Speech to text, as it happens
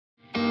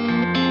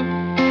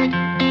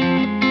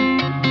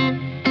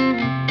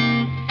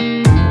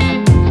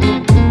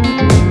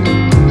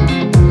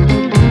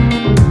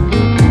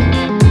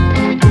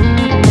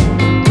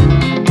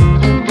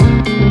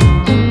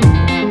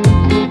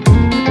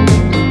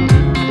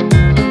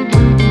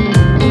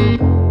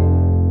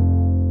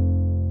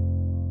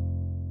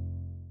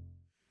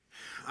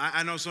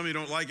I know some of you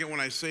don't like it when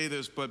I say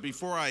this, but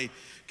before I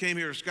came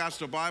here to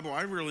Scottsdale Bible,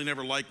 I really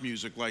never liked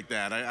music like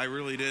that. I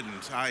really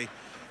didn't. I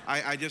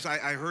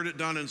heard it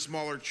done in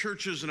smaller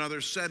churches and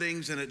other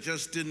settings, and it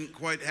just didn't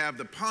quite have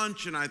the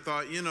punch. And I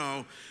thought,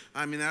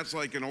 that's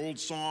like an old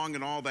song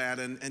and all that.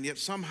 And yet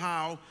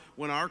somehow,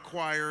 when our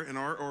choir and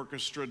our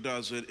orchestra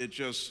does it, it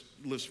just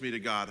lifts me to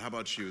God. How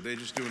about you? They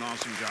just do an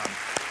awesome job.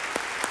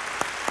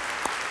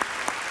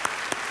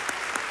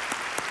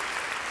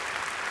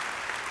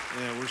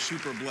 Yeah, we're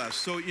super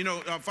blessed. So,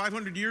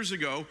 500 years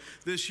ago,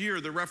 this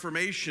year, the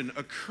Reformation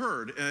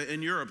occurred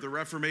in Europe. The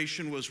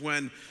Reformation was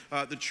when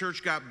the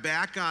church got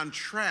back on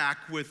track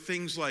with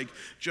things like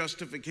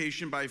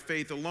justification by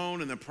faith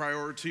alone and the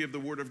priority of the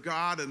Word of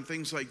God and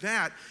things like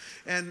that.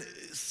 And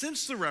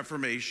since the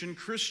Reformation,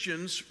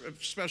 Christians,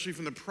 especially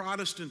from the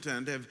Protestant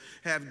end,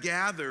 have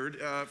gathered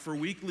for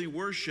weekly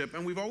worship,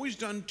 and we've always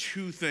done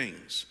two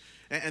things.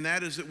 And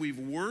that is that we've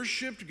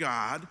worshiped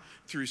God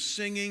through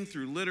singing,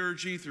 through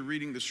liturgy, through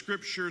reading the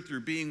scripture,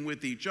 through being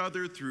with each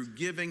other, through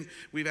giving.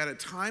 We've had a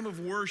time of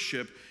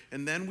worship,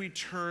 and then we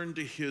turn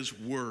to His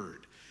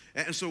Word.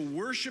 And so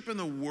worship in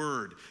the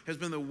Word has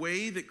been the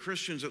way that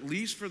Christians, at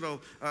least for the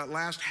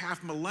last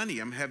half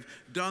millennium, have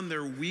done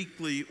their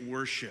weekly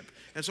worship.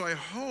 And so I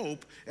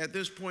hope at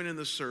this point in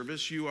the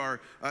service you are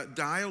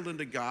dialed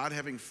into God,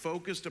 having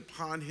focused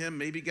upon Him,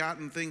 maybe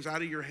gotten things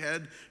out of your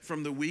head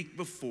from the week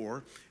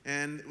before,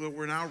 and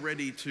we're now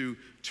ready to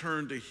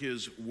turn to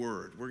His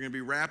Word. We're going to be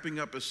wrapping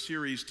up a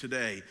series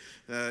today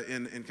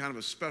in kind of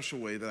a special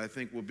way that I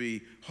think will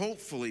be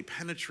hopefully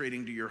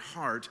penetrating to your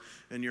heart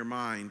and your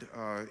mind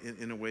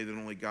in a way that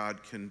only God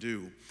can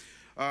do.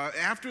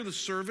 After the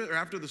service, or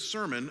after the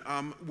sermon,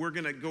 we're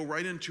going to go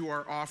right into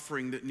our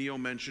offering that Neil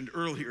mentioned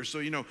earlier.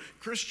 So,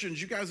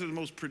 Christians, you guys are the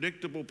most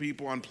predictable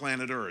people on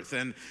planet Earth.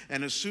 And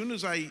as soon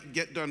as I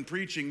get done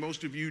preaching,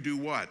 most of you do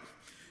what?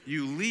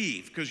 You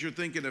leave because you're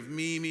thinking of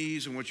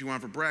Mimi's and what you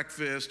want for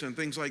breakfast and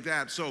things like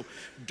that. So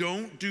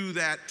don't do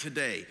that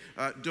today.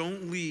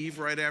 Don't leave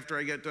right after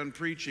I get done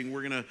preaching.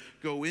 We're going to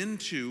go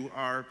into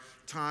our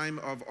time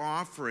of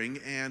offering,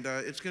 and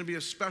it's going to be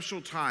a special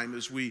time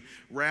as we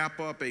wrap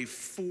up a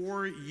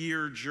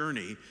 4-year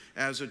journey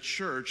as a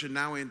church and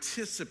now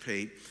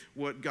anticipate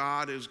what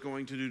God is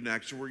going to do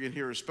next. So we're going to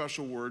hear a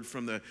special word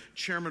from the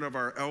chairman of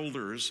our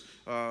elders,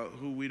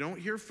 who we don't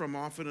hear from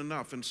often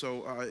enough, and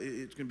so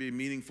it's going to be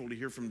meaningful to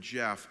hear from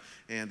Jeff,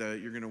 and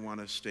you're going to want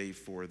to stay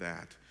for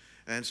that.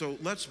 And so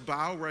let's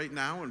bow right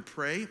now and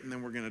pray, and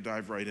then we're going to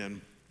dive right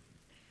in.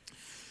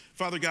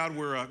 Father God,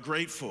 we're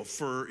grateful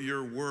for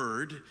your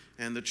word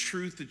and the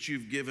truth that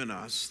you've given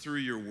us through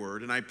your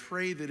word. And I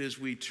pray that as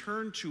we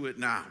turn to it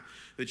now,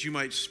 that you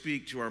might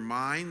speak to our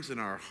minds and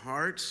our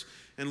hearts.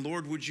 And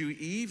Lord, would you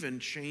even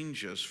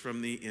change us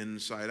from the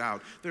inside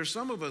out? There's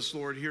some of us,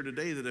 Lord, here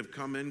today that have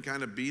come in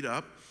kind of beat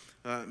up,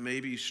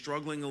 maybe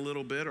struggling a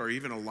little bit or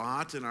even a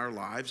lot in our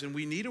lives. And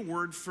we need a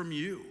word from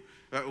you.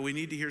 We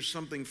need to hear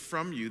something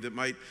from you that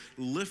might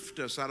lift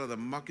us out of the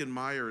muck and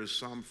mire, as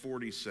Psalm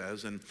 40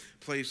 says, and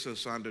place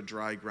us onto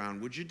dry ground.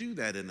 Would you do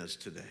that in us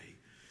today?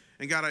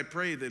 And God, I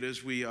pray that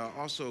as we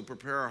also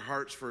prepare our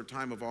hearts for a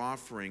time of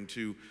offering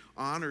to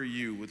honor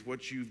you with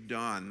what you've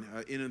done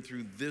in and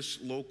through this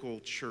local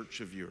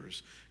church of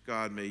yours,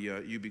 God, may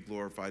you be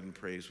glorified and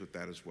praised with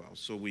that as well.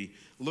 So we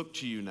look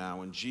to you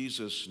now in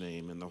Jesus'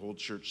 name, and the whole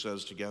church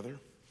says together,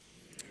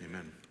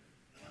 amen.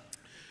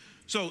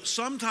 So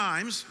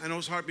sometimes, I know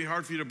it's hard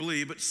for you to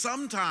believe, but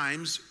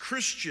sometimes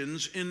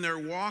Christians in their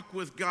walk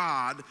with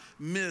God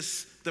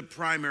miss the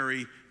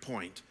primary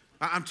point.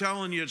 I'm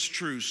telling you it's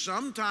true.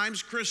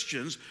 Sometimes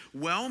Christians,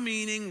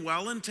 well-meaning,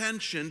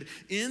 well-intentioned,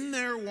 in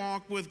their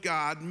walk with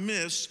God,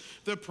 miss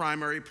the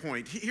primary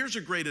point. Here's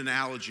a great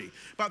analogy.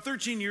 About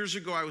 13 years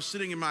ago, I was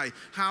sitting in my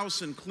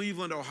house in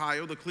Cleveland,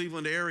 Ohio, the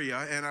Cleveland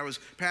area, and I was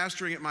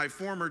pastoring at my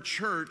former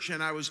church,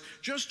 and I was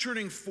just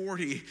turning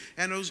 40,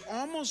 and it was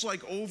almost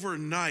like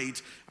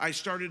overnight, I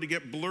started to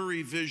get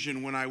blurry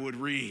vision when I would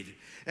read.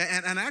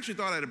 And I actually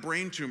thought I had a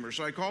brain tumor.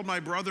 So I called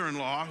my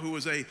brother-in-law, who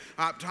was a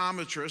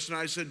optometrist, and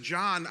I said,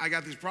 John, I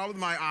got this problem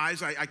with my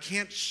eyes. I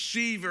can't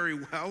see very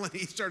well. And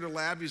he started to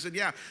laugh. He said,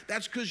 yeah,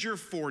 that's because you're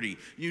 40.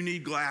 You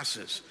need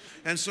glasses.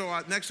 And so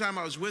next time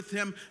I was with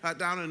him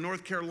down in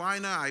North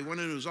Carolina, I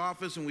went into his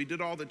office and we did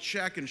all the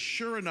check. And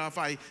sure enough,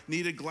 I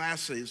needed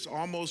glasses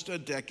almost a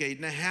decade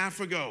and a half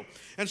ago.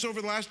 And so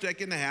for the last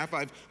decade and a half,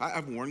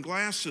 I've worn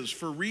glasses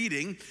for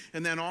reading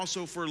and then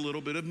also for a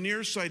little bit of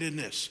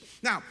nearsightedness.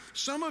 Now,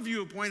 some of you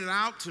have pointed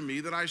out to me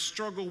that I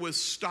struggle with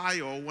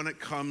style when it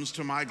comes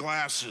to my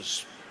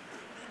glasses.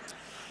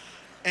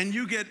 And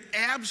you get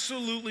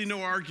absolutely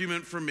no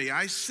argument from me.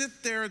 I sit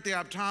there at the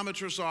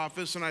optometrist's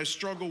office and I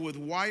struggle with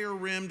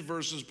wire-rimmed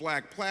versus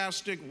black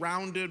plastic,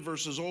 rounded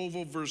versus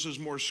oval versus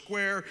more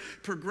square,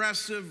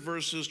 progressive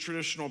versus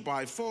traditional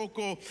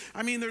bifocal.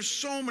 I mean, there's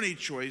so many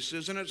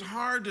choices and it's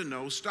hard to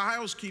know.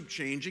 Styles keep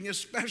changing,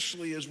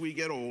 especially as we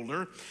get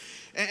older.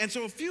 And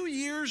so a few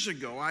years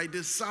ago, I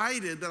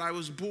decided that I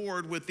was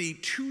bored with the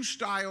two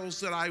styles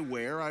that I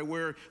wear. I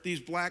wear these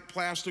black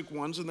plastic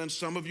ones, and then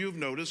some of you have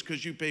noticed,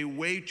 because you pay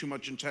way too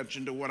much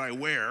attention to what I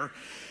wear,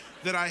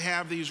 that I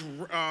have these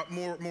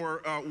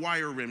more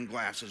wire rim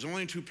glasses,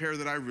 only two pair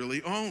that I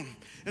really own.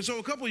 And so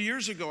a couple of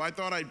years ago, I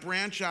thought I'd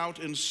branch out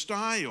in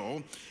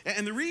style.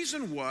 And the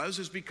reason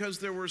is because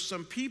there were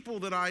some people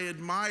that I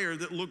admire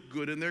that look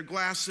good in their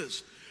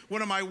glasses.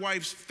 One of my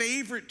wife's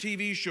favorite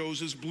TV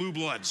shows is Blue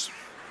Bloods.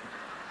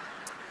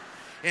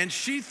 And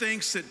she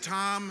thinks that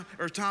Tom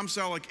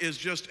Selleck is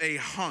just a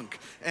hunk.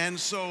 And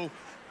so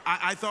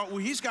I thought, well,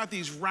 he's got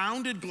these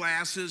rounded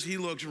glasses. He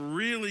looks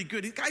really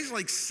good. The guy's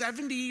like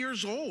 70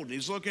 years old. And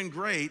he's looking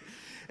great.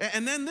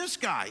 And then this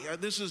guy,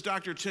 this is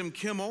Dr. Tim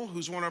Kimmel,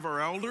 who's one of our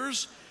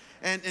elders.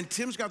 And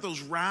Tim's got those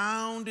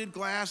rounded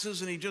glasses,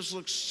 and he just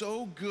looks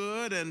so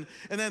good. And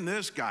then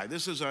this guy,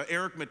 this is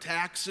Eric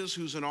Metaxas,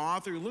 who's an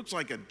author. He looks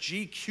like a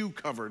GQ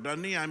cover,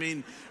 doesn't he? I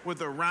mean, with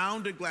the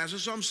rounded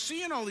glasses. So I'm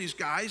seeing all these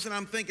guys, and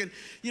I'm thinking,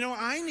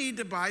 I need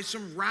to buy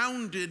some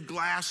rounded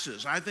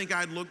glasses. I think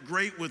I'd look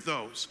great with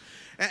those.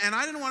 And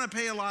I didn't want to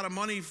pay a lot of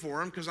money for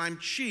them because I'm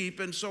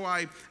cheap, and so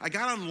I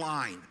got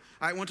online.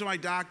 I went to my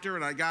doctor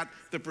and I got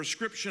the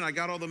prescription, I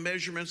got all the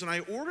measurements, and I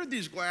ordered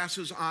these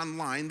glasses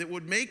online that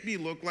would make me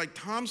look like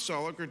Tom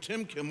Selleck or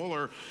Tim Kimmel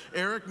or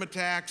Eric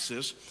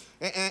Metaxas.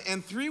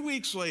 And 3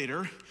 weeks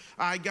later,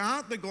 I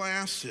got the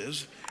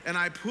glasses and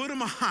I put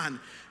them on,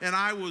 and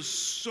I was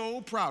so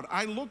proud.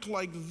 I looked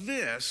like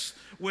this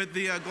with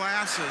the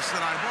glasses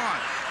that I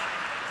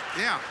bought.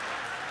 Yeah,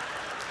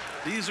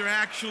 these are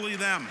actually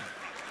them.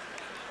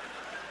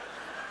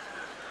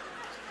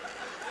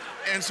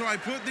 And so I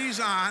put these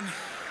on.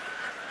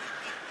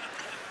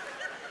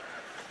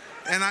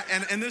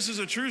 And this is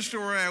a true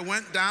story. I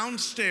went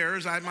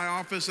downstairs. My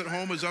office at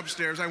home is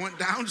upstairs. I went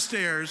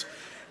downstairs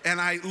and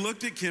I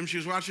looked at Kim. She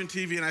was watching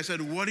TV, and I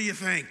said, "What do you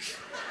think?"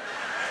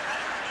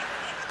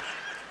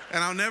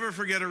 And I'll never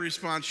forget her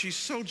response. She's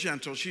so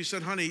gentle. She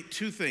said, "Honey,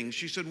 two things."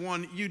 She said,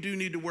 "One, you do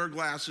need to wear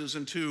glasses,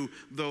 and two,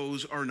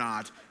 those are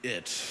not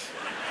it."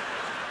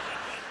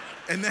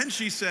 And then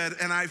she said,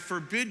 "And I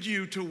forbid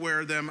you to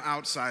wear them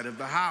outside of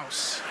the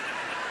house."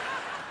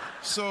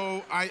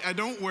 So I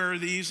don't wear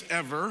these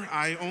ever.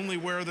 I only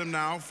wear them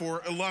now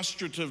for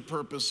illustrative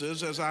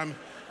purposes, as I'm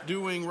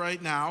doing right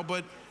now.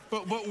 But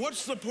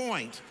what's the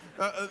point?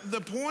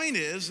 The point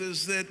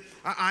is that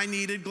I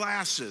needed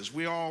glasses.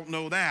 We all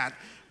know that.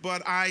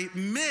 But I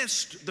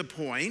missed the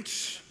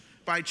point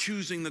by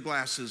choosing the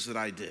glasses that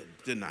I did,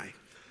 didn't I?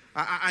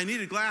 I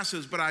needed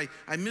glasses, but I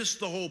missed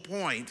the whole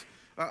point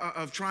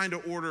of trying to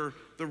order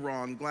the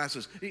wrong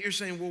glasses. You're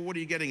saying, well, what are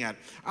you getting at?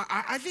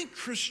 I think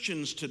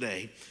Christians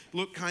today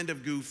look kind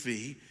of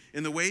goofy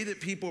in the way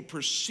that people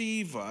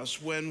perceive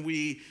us when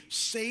we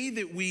say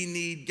that we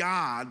need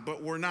God,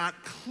 but we're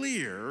not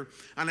clear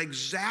on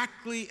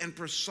exactly and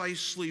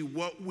precisely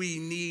what we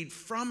need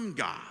from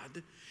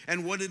God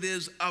and what it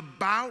is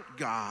about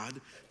God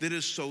that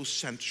is so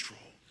central.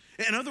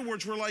 In other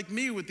words, we're like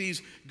me with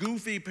these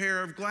goofy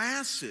pair of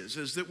glasses,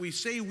 is that we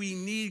say we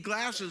need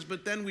glasses,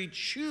 but then we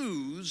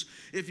choose,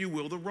 if you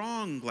will, the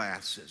wrong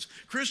glasses.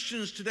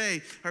 Christians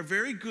today are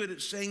very good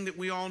at saying that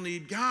we all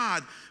need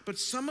God, but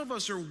some of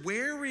us are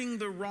wearing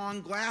the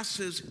wrong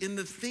glasses in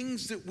the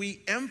things that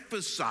we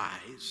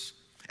emphasize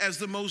as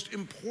the most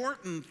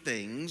important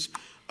things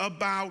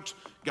about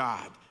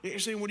God. You're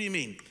saying, what do you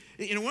mean?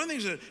 One of the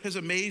things that has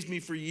amazed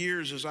me for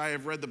years as I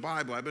have read the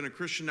Bible, I've been a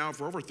Christian now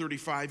for over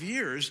 35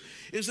 years,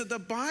 is that the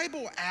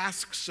Bible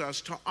asks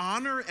us to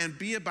honor and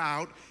be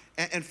about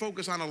and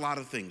focus on a lot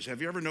of things.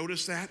 Have you ever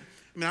noticed that?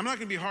 I mean, I'm not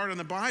going to be hard on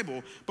the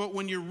Bible, but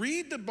when you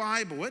read the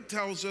Bible, it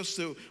tells us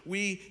that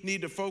we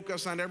need to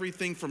focus on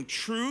everything from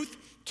truth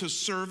to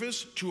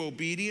service to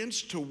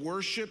obedience to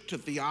worship to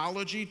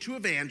theology to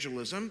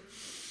evangelism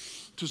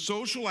to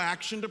social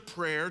action to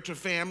prayer to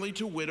family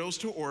to widows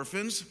to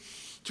orphans,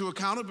 to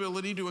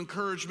accountability, to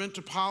encouragement,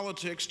 to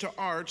politics, to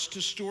arts,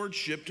 to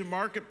stewardship, to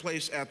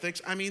marketplace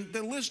ethics. I mean,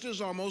 the list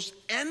is almost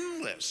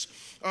endless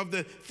of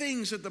the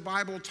things that the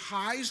Bible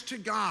ties to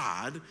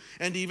God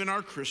and even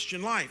our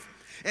Christian life.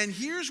 And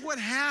here's what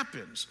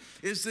happens,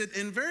 is that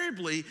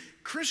invariably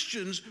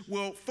Christians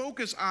will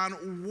focus on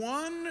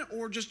one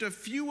or just a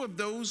few of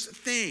those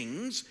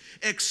things,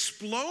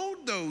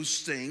 explode those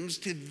things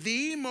to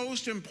the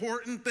most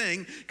important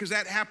thing, because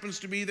that happens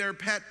to be their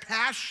pet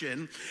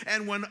passion.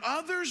 And when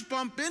others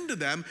bump into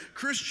them,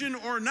 Christian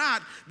or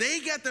not, they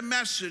get the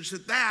message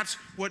that that's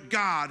what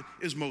God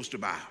is most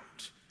about.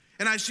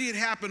 And I see it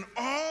happen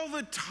all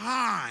the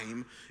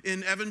time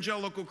in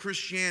evangelical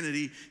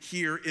Christianity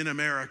here in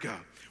America.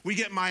 We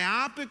get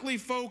myopically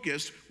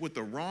focused with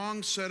the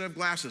wrong set of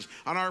glasses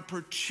on our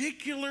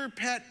particular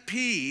pet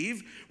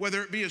peeve,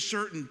 whether it be a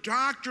certain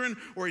doctrine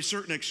or a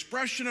certain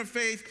expression of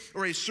faith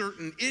or a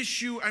certain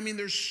issue. I mean,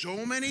 there's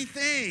so many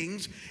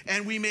things,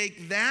 and we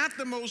make that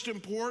the most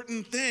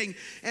important thing.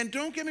 And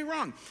don't get me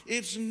wrong,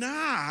 it's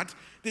not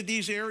that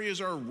these areas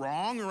are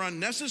wrong or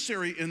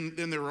unnecessary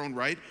in their own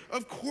right.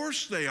 Of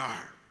course they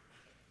are.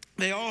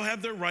 They all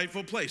have their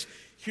rightful place.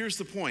 Here's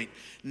the point.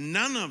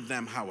 None of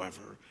them,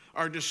 however,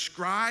 are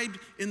described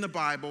in the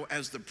Bible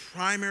as the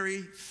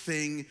primary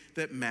thing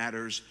that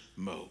matters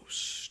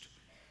most.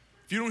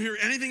 If you don't hear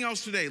anything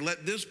else today,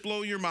 let this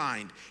blow your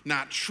mind.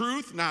 Not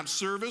truth, not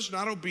service,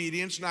 not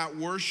obedience, not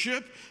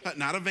worship,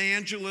 not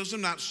evangelism,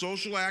 not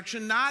social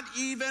action, not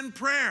even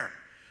prayer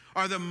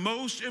are the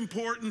most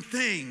important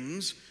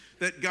things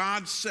that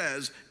God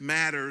says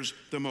matters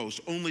the most.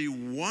 Only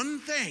one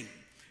thing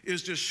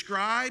is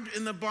described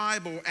in the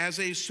Bible as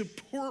a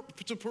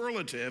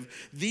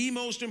superlative, the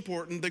most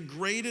important, the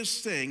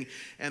greatest thing,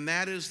 and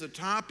that is the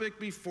topic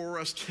before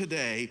us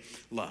today,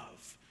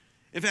 love.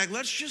 In fact,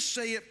 let's just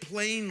say it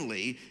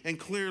plainly and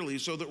clearly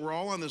so that we're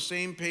all on the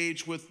same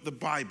page with the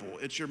Bible.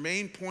 It's your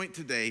main point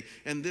today,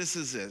 and this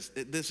is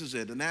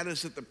it. And that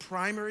is that the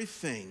primary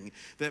thing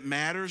that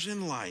matters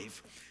in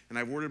life, and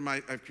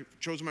I've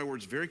chosen my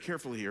words very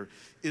carefully here,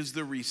 is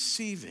the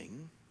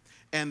receiving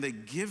and the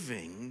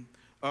giving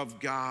of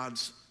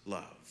God's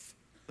love.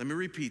 Let me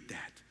repeat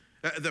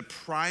that. The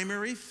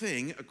primary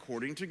thing,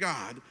 according to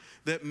God,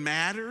 that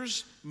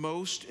matters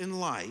most in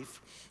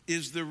life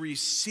is the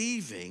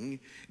receiving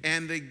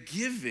and the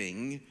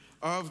giving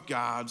of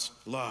God's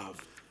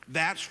love.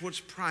 That's what's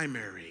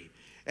primary.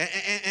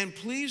 And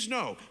please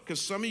know, because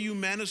some of you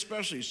men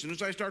especially, as soon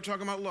as I start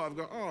talking about love,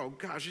 go, oh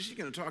gosh, is he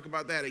going to talk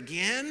about that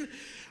again?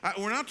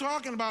 We're not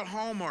talking about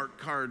Hallmark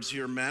cards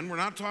here, men. We're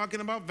not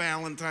talking about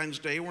Valentine's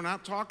Day. We're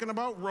not talking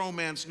about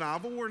romance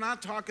novel. We're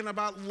not talking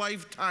about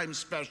Lifetime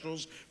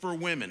specials for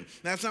women.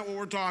 That's not what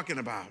we're talking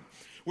about.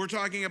 We're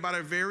talking about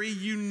a very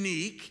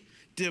unique,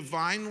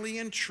 divinely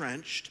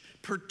entrenched,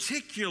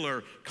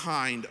 particular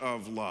kind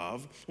of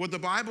love, what the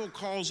Bible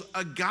calls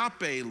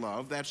agape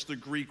love. That's the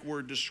Greek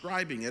word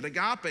describing it.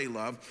 Agape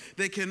love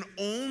that can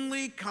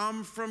only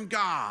come from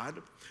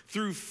God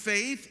through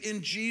faith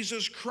in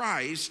Jesus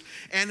Christ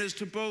and is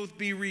to both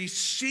be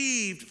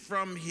received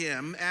from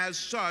him as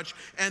such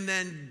and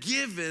then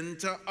given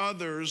to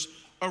others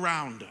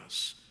around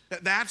us.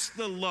 That's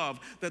the love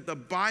that the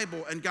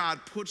Bible and God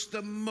puts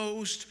the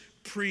most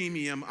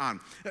premium on.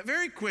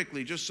 Very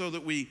quickly, just so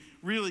that we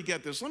really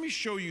get this, let me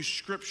show you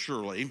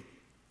scripturally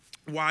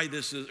why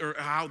this is, or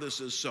how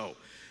this is so.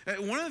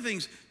 One of the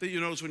things that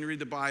you notice when you read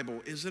the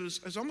Bible is that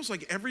it's almost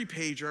like every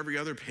page or every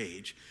other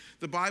page,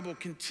 the Bible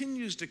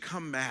continues to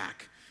come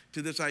back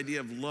to this idea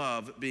of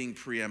love being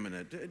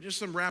preeminent. Just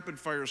some rapid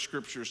fire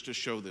scriptures to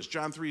show this.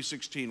 John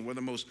 3:16, one of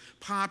the most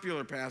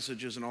popular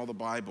passages in all the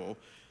Bible,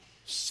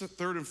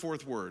 third and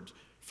fourth words,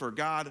 for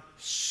God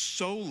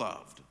so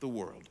loved the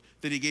world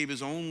that he gave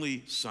his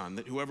only son,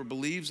 that whoever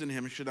believes in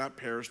him should not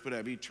perish but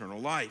have eternal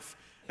life.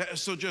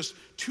 So just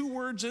 2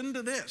 words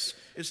into this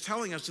is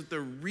telling us that the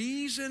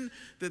reason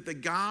that the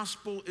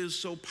gospel is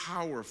so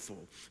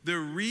powerful, the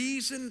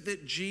reason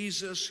that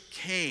Jesus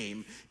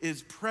came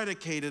is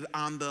predicated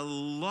on the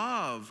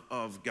love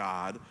of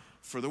God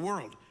for the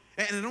world.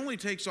 And it only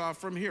takes off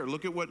from here.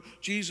 Look at what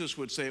Jesus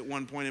would say at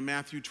one point in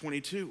Matthew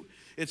 22.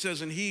 It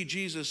says, and he,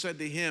 Jesus, said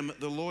to him,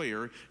 the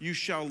lawyer, you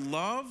shall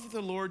love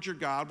the Lord your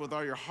God with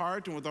all your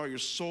heart and with all your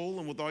soul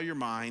and with all your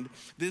mind.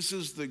 This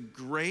is the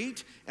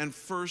great and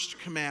first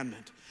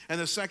commandment.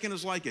 And the second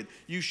is like it.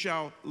 You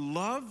shall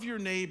love your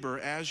neighbor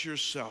as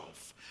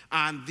yourself.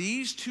 On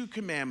these 2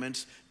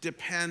 commandments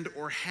depend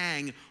or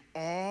hang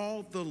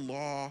all the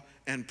law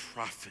and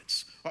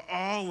prophets.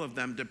 All of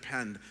them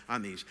depend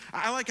on these.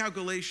 I like how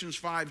Galatians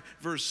 5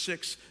 verse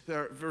 6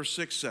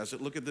 says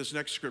it. Look at this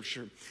next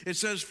scripture. It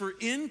says, for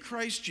in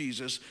Christ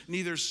Jesus,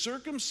 neither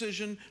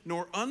circumcision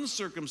nor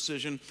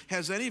uncircumcision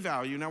has any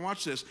value. Now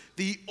watch this.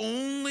 The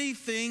only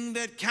thing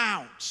that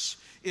counts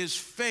is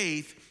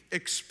faith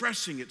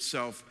expressing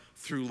itself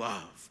through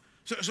love.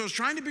 So it's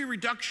trying to be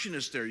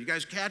reductionist there. You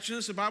guys catching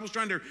this? The Bible's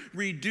trying to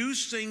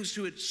reduce things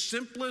to its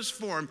simplest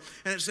form,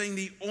 and it's saying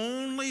the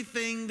only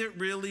thing that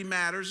really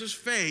matters is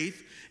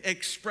faith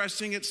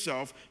expressing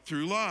itself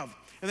through love.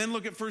 And then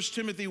look at 1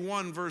 Timothy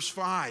 1, verse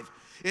 5.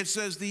 It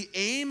says, the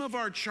aim of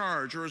our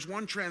charge, or as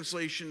one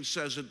translation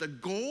says it, the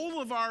goal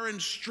of our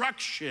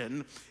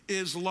instruction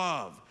is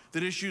love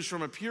that issues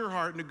from a pure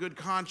heart and a good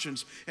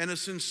conscience and a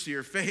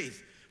sincere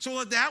faith. So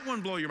let that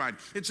one blow your mind.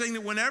 It's saying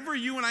that whenever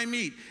you and I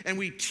meet and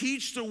we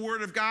teach the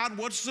Word of God,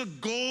 what's the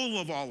goal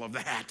of all of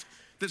that?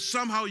 That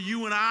somehow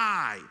you and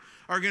I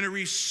are going to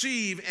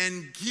receive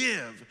and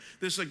give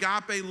this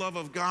agape love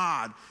of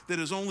God that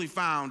is only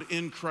found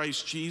in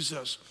Christ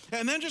Jesus.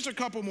 And then just a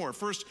couple more.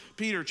 1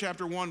 Peter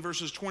chapter 1,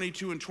 verses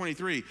 22 and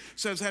 23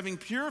 says, having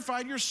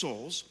purified your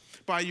souls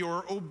by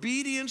your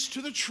obedience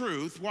to the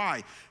truth.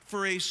 Why?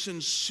 For a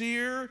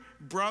sincere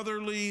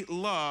brotherly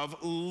love,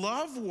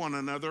 love one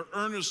another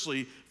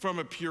earnestly from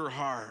a pure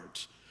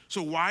heart.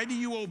 So why do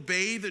you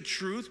obey the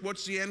truth?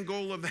 What's the end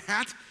goal of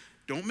that?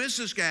 Don't miss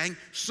this, gang.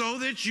 So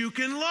that you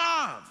can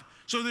love.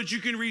 so that you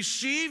can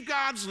receive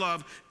God's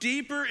love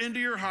deeper into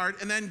your heart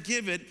and then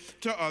give it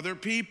to other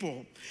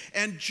people.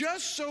 And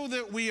just so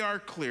that we are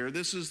clear,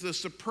 this is the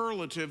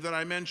superlative that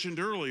I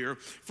mentioned earlier,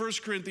 1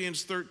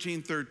 Corinthians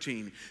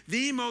 13:13.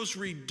 The most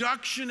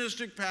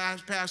reductionistic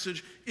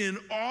passage in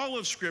all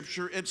of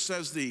Scripture. It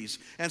says these,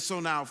 and so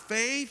now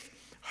faith,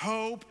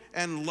 hope,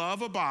 and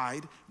love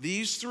abide,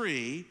 these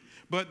three,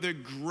 but the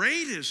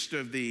greatest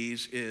of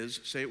these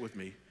is, say it with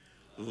me,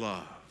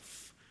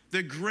 love.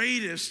 The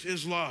greatest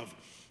is love.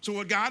 So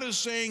what God is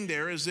saying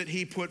there is that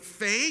he put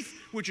faith,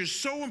 which is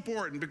so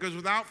important because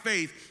without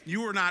faith,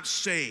 you are not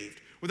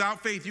saved.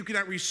 Without faith, you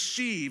cannot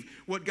receive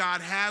what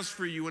God has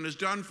for you and has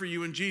done for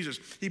you in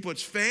Jesus. He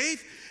puts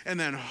faith and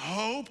then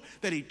hope,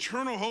 that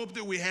eternal hope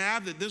that we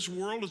have, that this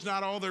world is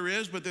not all there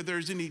is, but that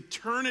there's an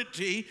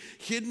eternity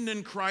hidden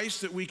in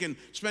Christ that we can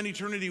spend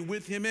eternity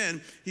with him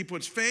in. He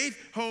puts faith,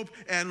 hope,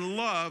 and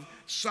love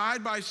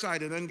side by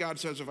side. And then God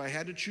says, if I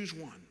had to choose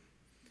one,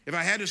 if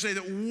I had to say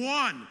that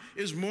one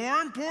is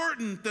more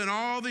important than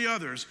all the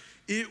others,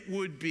 it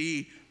would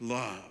be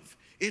love.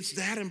 It's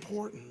that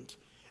important.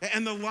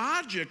 And the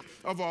logic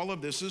of all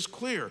of this is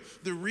clear.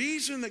 The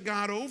reason that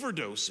God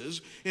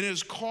overdoses in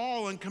his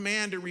call and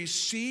command to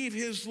receive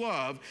his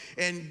love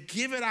and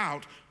give it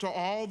out to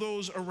all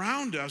those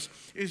around us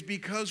is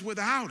because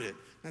without it,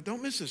 now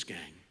don't miss this, gang,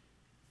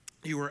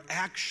 you are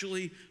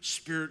actually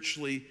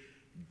spiritually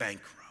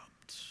bankrupt.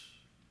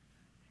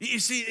 You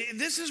see,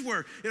 this is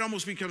where it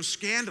almost becomes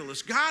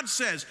scandalous. God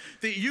says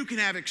that you can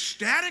have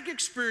ecstatic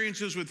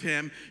experiences with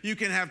him, you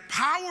can have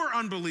power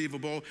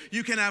unbelievable,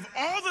 you can have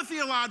all the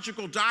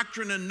theological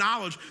doctrine and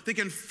knowledge that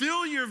can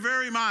fill your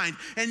very mind,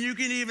 and you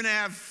can even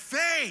have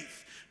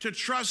faith to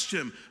trust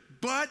him.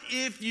 But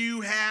if you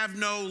have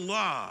no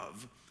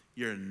love,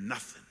 you're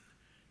nothing.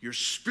 You're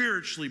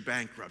spiritually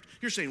bankrupt.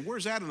 You're saying,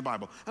 where's that in the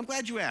Bible? I'm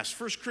glad you asked.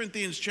 1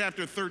 Corinthians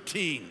chapter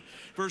 13,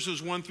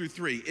 verses 1 through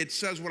 3. It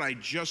says what I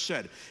just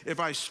said.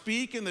 If I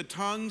speak in the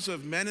tongues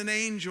of men and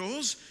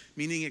angels,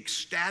 meaning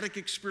ecstatic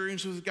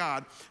experience with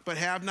God, but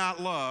have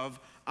not love,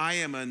 I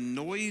am a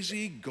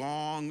noisy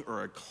gong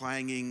or a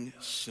clanging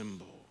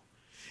cymbal.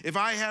 If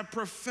I have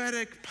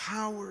prophetic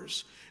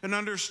powers and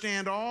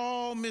understand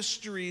all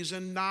mysteries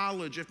and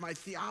knowledge, if my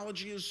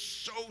theology is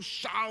so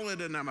solid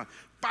and I'm a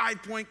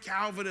 5-point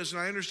Calvinist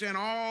and I understand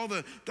all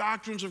the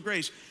doctrines of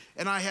grace,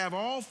 and I have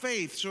all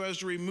faith so as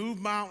to remove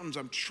mountains,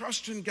 I'm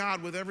trusting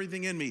God with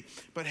everything in me,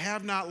 but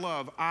have not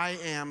love, I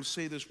am,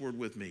 say this word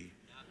with me,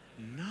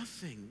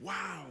 nothing.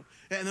 Wow.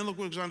 And then look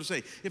what it goes on to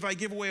say. If I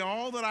give away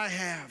all that I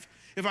have,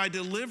 if I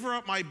deliver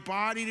up my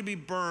body to be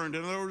burned,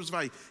 in other words, if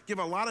I give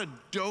a lot of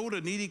dough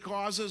to needy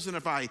causes, and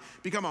if I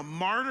become a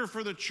martyr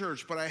for the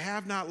church, but I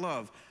have not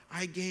love,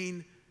 I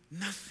gain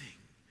nothing.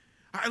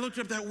 I looked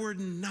up that word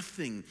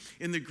nothing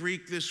in the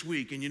Greek this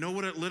week, and you know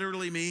what it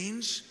literally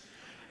means?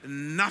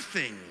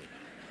 Nothing.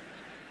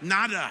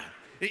 Nada.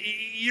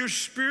 You're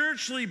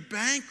spiritually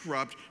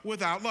bankrupt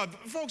without love.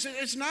 Folks,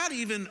 it's not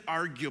even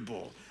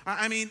arguable.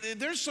 I mean,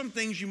 there's some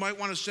things you might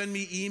want to send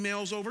me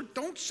emails over.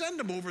 Don't send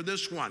them over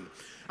this one.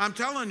 I'm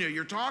telling you,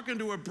 you're talking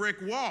to a brick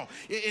wall.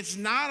 It's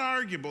not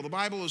arguable. The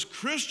Bible is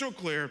crystal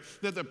clear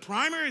that the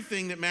primary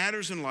thing that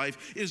matters in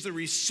life is the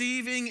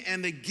receiving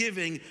and the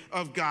giving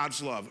of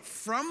God's love.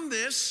 From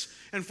this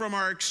and from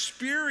our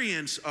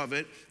experience of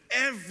it,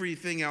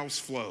 everything else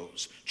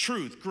flows.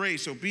 Truth,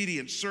 grace,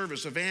 obedience,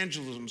 service,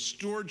 evangelism,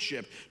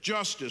 stewardship,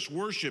 justice,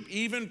 worship,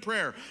 even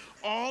prayer.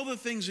 All the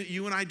things that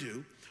you and I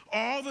do,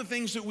 all the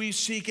things that we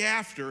seek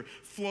after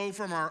flow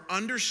from our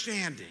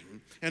understanding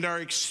and our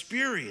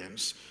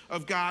experience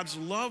of God's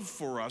love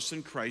for us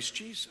in Christ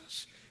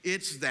Jesus.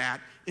 It's that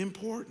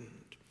important.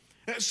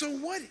 So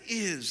what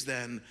is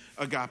then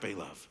agape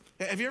love?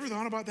 Have you ever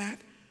thought about that?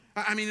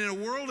 I mean, in a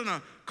world and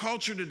a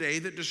culture today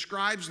that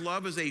describes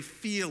love as a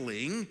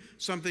feeling,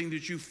 something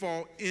that you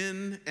fall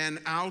in and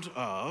out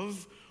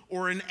of,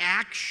 or an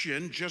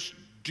action, just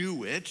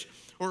do it,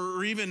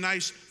 or even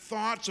nice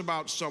thoughts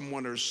about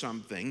someone or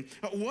something,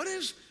 what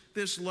is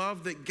this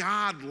love that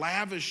God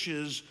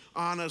lavishes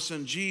on us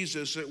in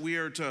Jesus that we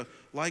are to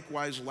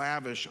likewise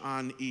lavish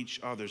on each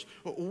others?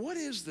 What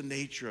is the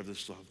nature of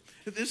this love?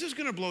 This is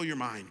going to blow your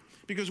mind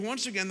because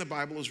once again, the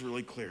Bible is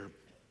really clear.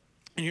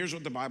 And here's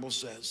what the Bible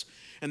says,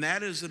 and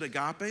that is that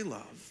agape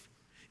love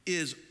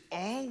is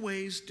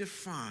always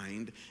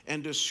defined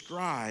and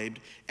described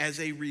as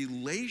a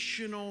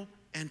relational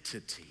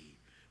entity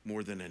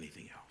more than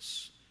anything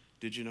else.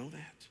 Did you know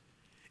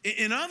that?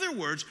 In other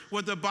words,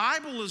 what the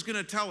Bible is going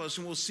to tell us,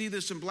 and we'll see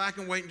this in black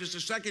and white in just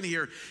a second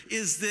here,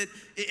 is that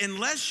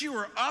unless you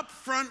are up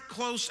front,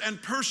 close, and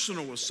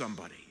personal with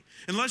somebody,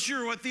 unless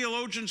you're what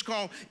theologians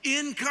call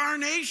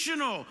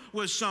incarnational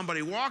with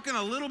somebody, walking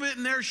a little bit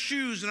in their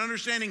shoes and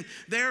understanding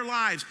their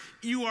lives,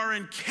 you are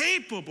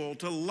incapable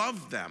to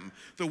love them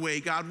the way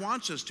God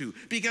wants us to.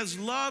 Because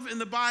love in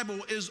the Bible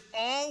is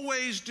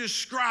always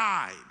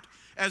described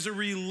as a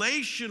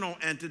relational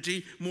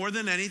entity more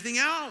than anything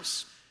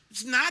else.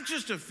 It's not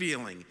just a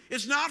feeling.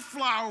 It's not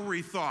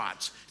flowery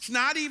thoughts. It's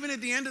not even, at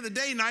the end of the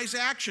day, nice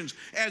actions.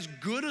 As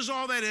good as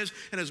all that is,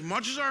 and as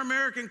much as our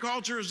American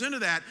culture is into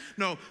that,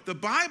 no, the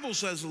Bible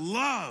says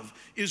love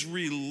is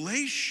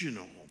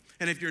relational.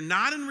 And if you're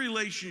not in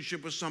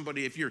relationship with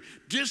somebody, if you're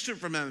distant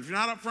from them, if you're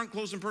not up front,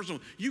 close, and personal,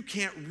 you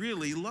can't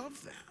really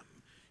love them.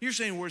 You're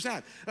saying, where's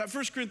that?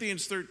 1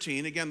 Corinthians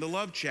 13, again, the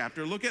love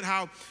chapter. Look at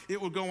how it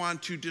will go on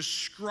to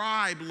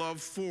describe love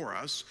for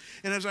us.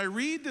 And as I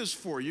read this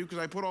for you, because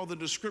I put all the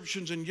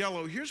descriptions in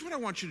yellow, here's what I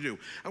want you to do.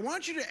 I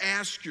want you to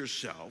ask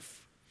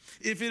yourself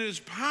if it is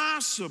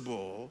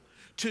possible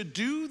to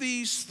do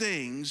these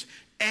things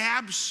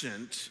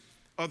absent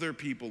other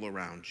people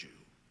around you,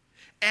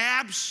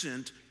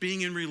 absent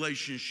being in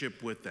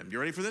relationship with them. You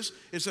ready for this?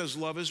 It says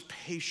love is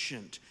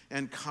patient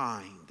and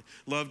kind.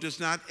 Love does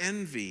not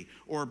envy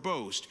or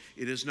boast.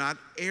 It is not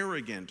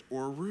arrogant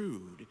or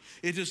rude.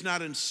 It does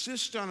not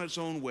insist on its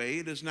own way.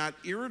 It is not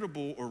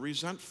irritable or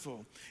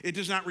resentful. It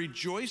does not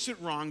rejoice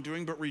at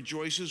wrongdoing, but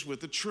rejoices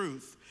with the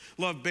truth.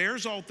 Love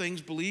bears all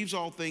things, believes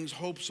all things,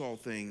 hopes all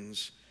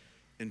things,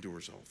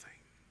 endures all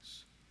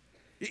things.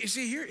 You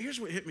see,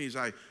 here's what hit me as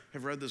I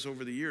have read this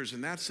over the years,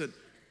 and that's that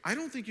I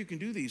don't think you can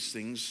do these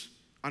things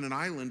on an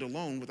island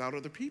alone without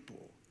other people.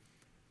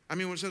 I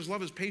mean, when it says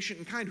love is patient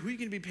and kind, who are you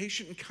going to be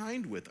patient and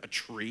kind with? A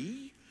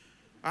tree?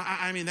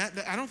 I mean,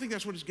 I don't think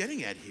that's what it's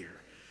getting at here.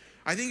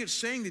 I think it's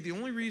saying that the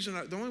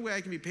only way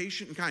I can be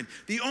patient and kind,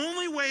 the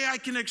only way I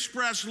can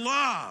express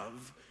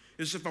love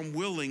is if I'm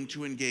willing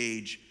to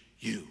engage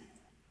you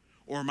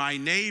or my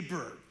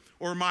neighbor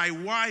or my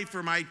wife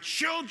or my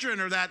children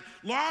or that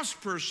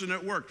lost person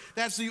at work.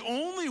 That's the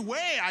only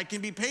way I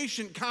can be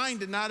patient,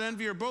 kind, and not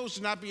envy or boast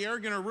and not be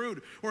arrogant or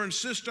rude or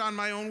insist on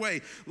my own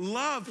way.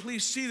 Love,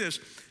 please see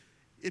this,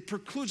 it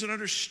precludes and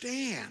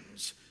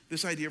understands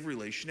this idea of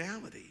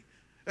relationality.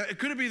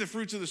 Could it be the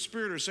fruits of the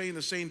Spirit are saying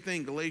the same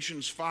thing?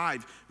 Galatians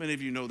 5, many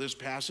of you know this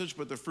passage,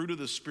 but the fruit of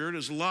the Spirit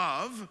is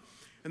love.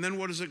 And then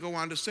what does it go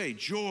on to say?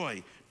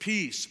 Joy,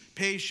 peace,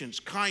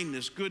 patience,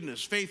 kindness,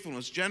 goodness,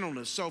 faithfulness,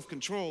 gentleness,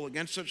 self-control.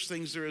 Against such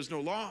things there is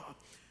no law.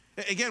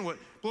 Again, what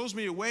blows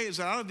me away is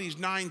that out of these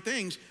 9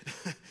 things,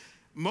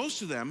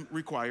 most of them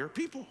require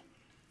people.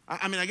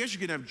 I mean, I guess you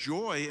can have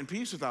joy and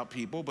peace without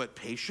people, but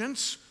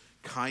patience,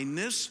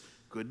 kindness,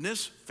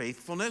 goodness,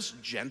 faithfulness,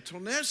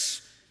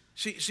 gentleness.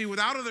 See,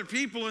 without other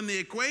people in the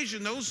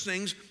equation, those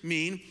things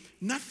mean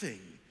nothing.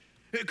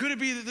 Could it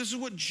be that this is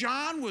what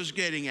John was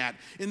getting at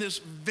in this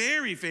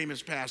very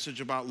famous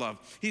passage about love?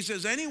 He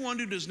says, anyone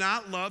who does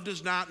not love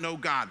does not know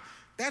God.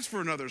 That's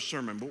for another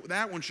sermon, but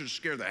that one should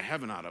scare the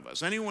heaven out of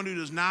us. Anyone who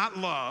does not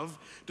love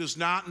does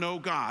not know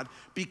God,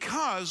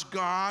 because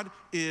God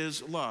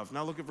is love.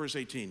 Now look at verse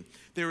 18.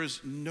 There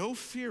is no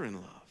fear in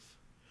love,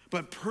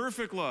 but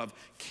perfect love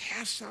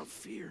casts out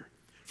fear.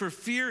 For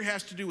fear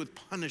has to do with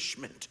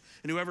punishment,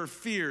 and whoever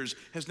fears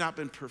has not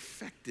been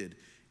perfected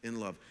in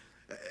love.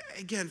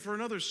 Again, for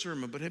another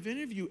sermon, but have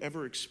any of you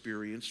ever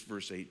experienced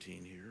verse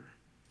 18 here?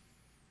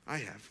 I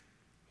have.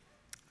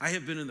 I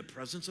have been in the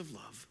presence of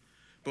love,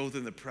 both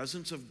in the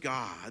presence of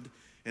God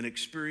and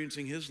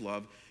experiencing his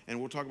love, and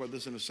we'll talk about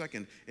this in a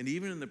second, and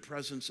even in the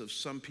presence of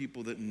some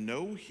people that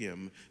know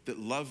him, that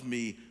love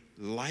me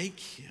like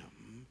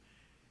him.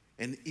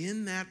 And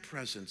in that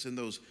presence, in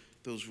those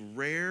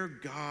rare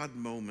God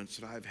moments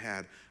that I've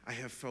had, I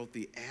have felt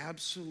the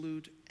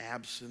absolute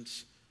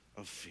absence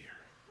of fear.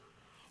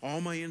 All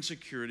my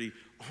insecurity,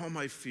 all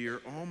my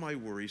fear, all my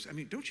worries. I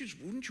mean,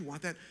 wouldn't you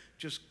want that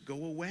just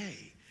go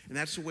away? And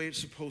that's the way it's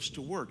supposed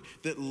to work.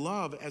 That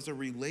love as a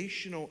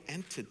relational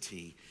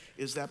entity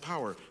is that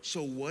power.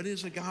 So what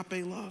is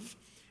agape love?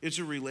 It's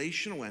a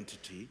relational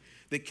entity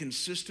that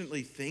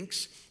consistently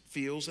thinks,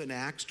 feels, and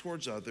acts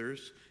towards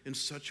others in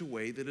such a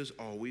way that is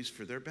always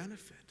for their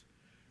benefit.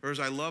 Or as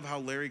I love how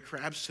Larry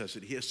Crabb says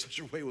it, he has such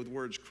a way with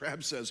words.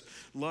 Crabb says,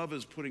 love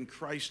is putting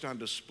Christ on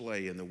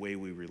display in the way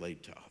we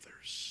relate to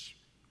others.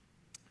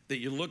 That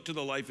you look to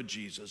the life of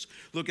Jesus,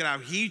 look at how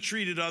he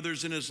treated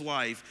others in his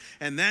life,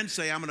 and then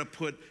say, I'm going to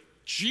put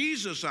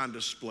Jesus on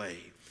display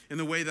in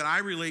the way that I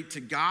relate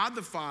to God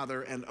the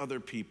Father and other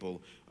people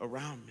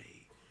around me.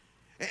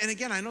 And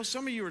again, I know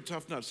some of you are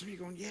tough nuts. Some of you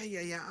are going,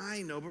 yeah,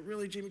 I know, but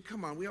really, Jamie,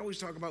 come on. We always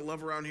talk about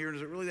love around here, and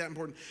is it really that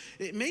important?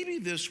 Maybe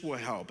this will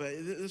help.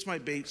 This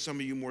might bait some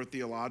of you more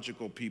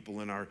theological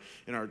people in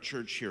our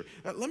church here.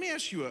 Let me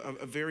ask you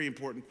a very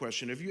important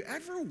question. Have you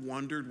ever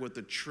wondered what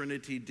the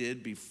Trinity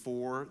did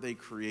before they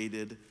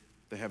created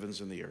the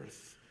heavens and the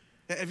earth?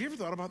 Have you ever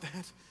thought about that?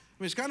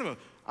 I mean, it's kind of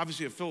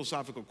obviously a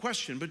philosophical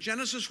question, but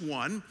Genesis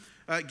 1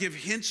 give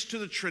hints to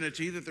the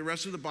Trinity that the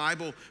rest of the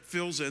Bible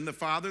fills in. The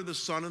Father, the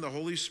Son, and the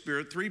Holy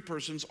Spirit, 3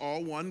 persons,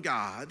 all one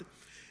God.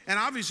 And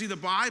obviously the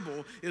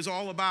Bible is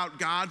all about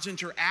God's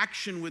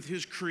interaction with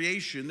his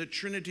creation, the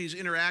Trinity's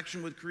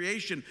interaction with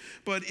creation.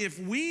 But if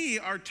we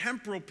are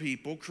temporal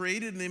people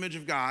created in the image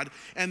of God,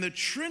 and the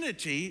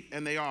Trinity,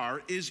 and they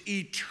are, is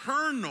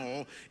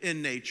eternal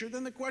in nature,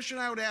 then the question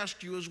I would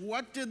ask you is,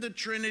 what did the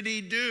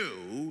Trinity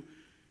do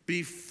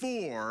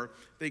before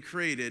they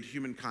created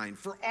humankind?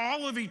 For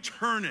all of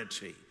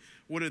eternity,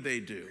 what did they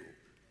do?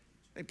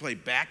 They play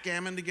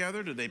backgammon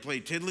together? Did they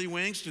play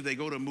tiddlywinks? Did they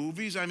go to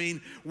movies? I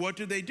mean, what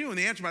did they do? And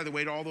the answer, by the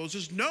way, to all those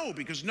is no,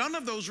 because none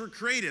of those were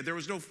created. There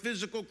was no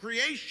physical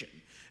creation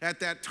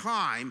at that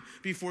time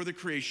before the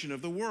creation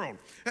of the world.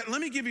 Let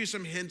me give you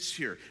some hints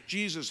here.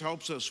 Jesus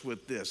helps us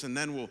with this, and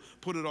then we'll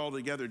put it all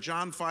together.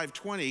 John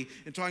 5:20,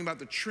 in talking about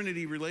the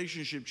Trinity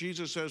relationship,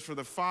 Jesus says, for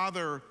the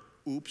Father,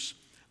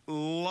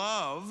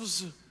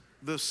 loves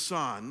the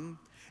Son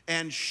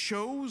and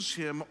shows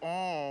him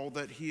all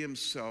that he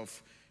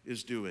himself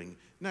is doing.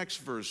 Next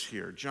verse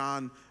here,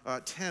 John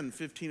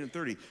 10:15 and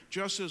 30.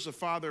 Just as the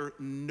Father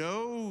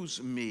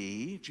knows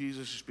me,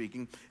 Jesus is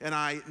speaking, and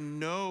I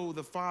know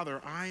the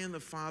Father, I and the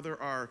Father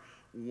are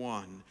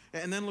one.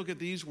 And then look at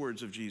these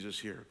words of Jesus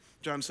here.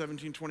 John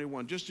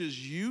 17:21. Just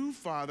as you,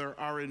 Father,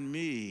 are in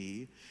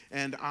me,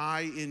 and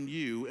I in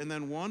you. And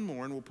then one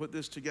more, and we'll put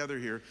this together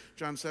here.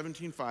 John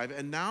 17:5.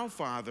 And now,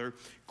 Father,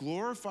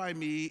 glorify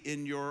me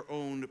in your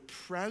own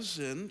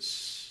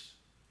presence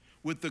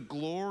with the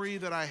glory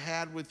that I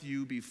had with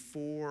you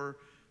before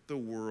the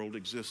world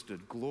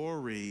existed.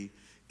 Glory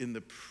in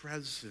the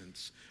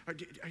presence. Are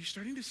you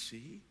starting to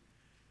see?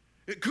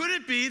 Could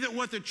it be that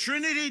what the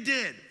Trinity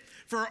did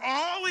for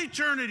all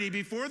eternity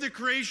before the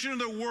creation of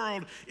the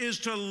world is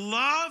to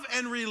love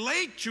and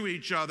relate to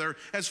each other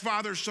as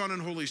Father, Son,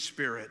 and Holy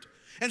Spirit?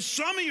 And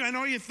some of you, I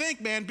know you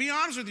think, man, be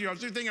honest with you,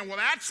 you're thinking, well,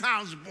 that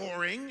sounds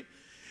boring.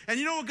 And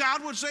you know what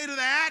God would say to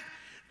that?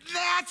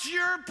 That's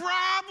your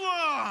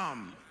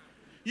problem.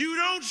 You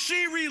don't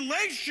see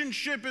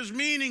relationship as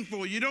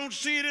meaningful. You don't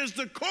see it as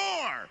the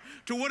core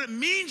to what it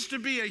means to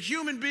be a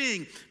human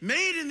being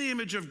made in the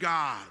image of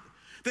God.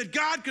 That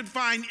God could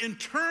find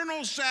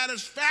internal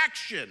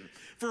satisfaction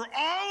for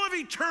all of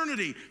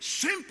eternity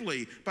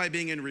simply by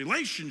being in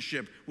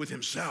relationship with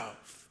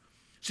himself.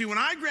 See, when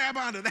I grab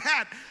onto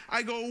that,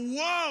 I go,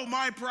 whoa,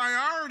 my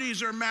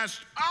priorities are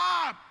messed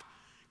up.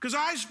 Because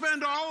I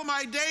spend all of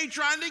my day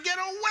trying to get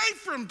away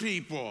from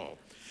people.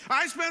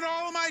 I spend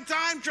all of my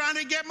time trying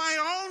to get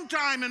my own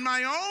time and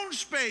my own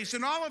space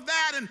and all of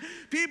that, and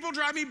people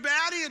drive me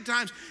batty at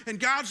times. And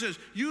God says,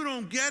 you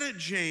don't get it,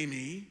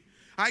 Jamie.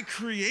 I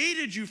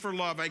created you for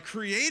love. I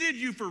created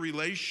you for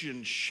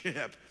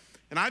relationship.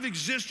 And I've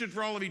existed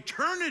for all of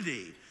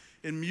eternity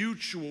in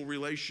mutual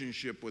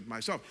relationship with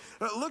myself.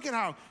 Look at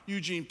how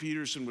Eugene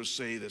Peterson would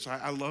say this.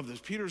 I love this.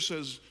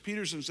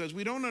 Peterson says,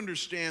 we don't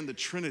understand the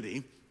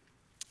Trinity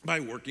by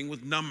working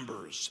with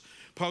numbers,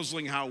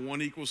 puzzling how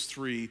 1 equals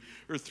 3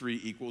 or 3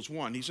 equals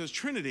 1. He says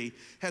Trinity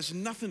has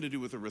nothing to do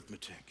with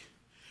arithmetic.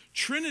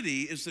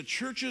 Trinity is the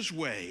church's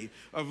way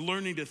of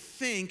learning to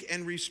think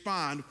and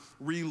respond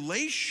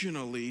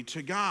relationally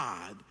to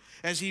God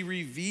as he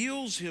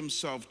reveals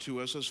himself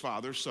to us as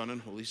Father, Son,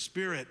 and Holy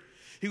Spirit.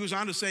 He goes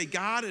on to say,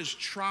 God is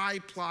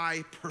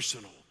tri-ply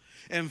personal,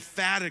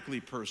 emphatically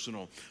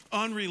personal,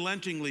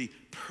 unrelentingly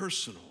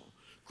personal.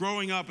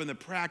 Growing up in the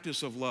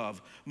practice of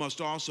love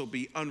must also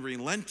be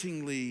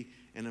unrelentingly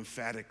and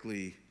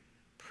emphatically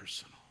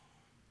personal.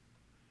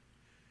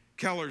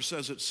 Keller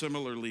says it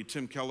similarly.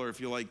 Tim Keller, if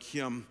you like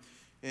him,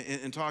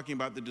 in talking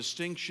about the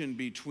distinction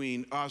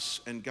between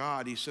us and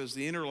God, he says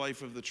the inner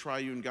life of the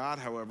triune God,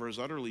 however, is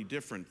utterly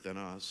different than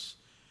us.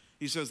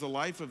 He says the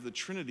life of the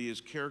Trinity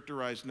is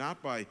characterized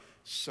not by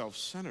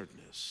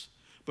self-centeredness,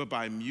 but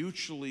by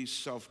mutually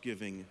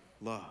self-giving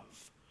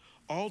love.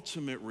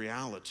 Ultimate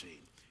reality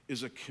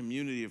is a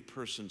community of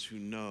persons who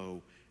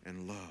know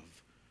and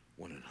love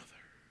one another.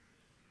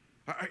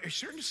 Are you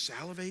starting to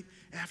salivate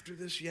after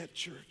this yet,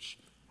 church?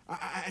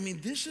 I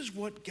mean, this is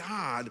what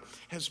God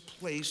has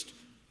placed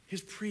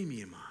his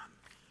premium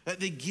on.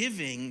 The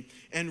giving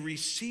and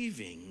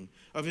receiving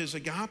of his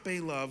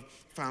agape love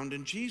found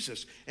in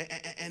Jesus.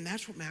 And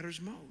that's what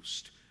matters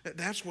most.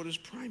 That's what is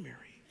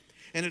primary.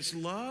 And it's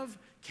love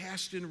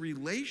cast in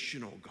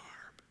relational garb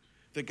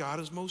that God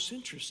is most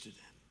interested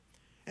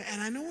in.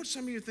 And I know what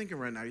some of you are thinking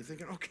right now. You're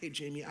thinking, okay,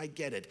 Jamie, I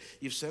get it.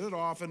 You've said it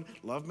often.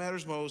 Love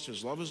matters most.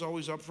 His love is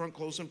always up front,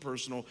 close, and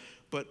personal.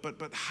 But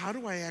how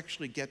do I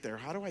actually get there?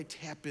 How do I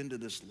tap into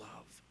this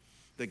love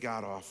that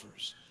God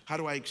offers? How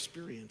do I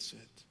experience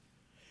it?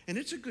 And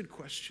it's a good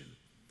question.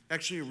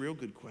 Actually, a real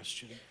good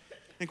question.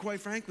 And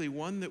quite frankly,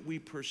 one that we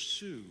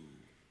pursue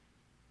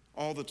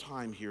all the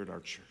time here at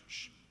our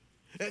church.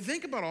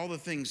 Think about all the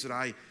things that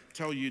I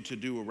tell you to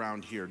do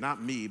around here.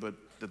 Not me, but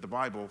that the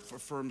Bible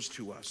affirms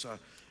to us.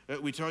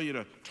 We tell you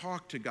to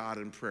talk to God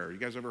in prayer. You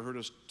guys ever heard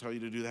us tell you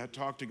to do that?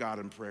 Talk to God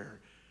in prayer.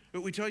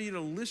 But we tell you to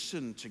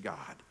listen to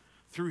God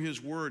through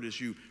his word as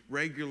you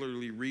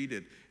regularly read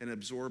it and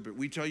absorb it.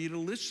 We tell you to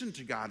listen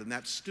to God in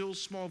that still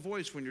small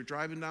voice when you're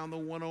driving down the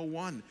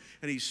 101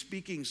 and he's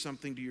speaking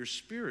something to your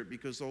spirit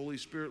because the Holy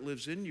Spirit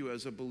lives in you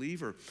as a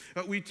believer.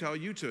 We tell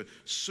you to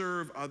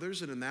serve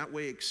others and in that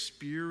way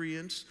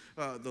experience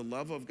the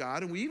love of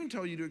God. And we even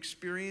tell you to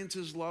experience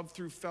his love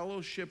through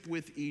fellowship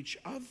with each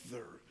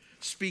other.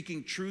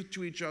 Speaking truth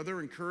to each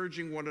other,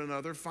 encouraging one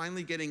another,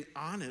 finally getting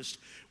honest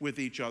with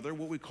each other,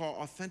 what we call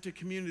authentic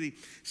community.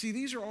 See,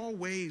 these are all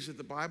ways that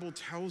the Bible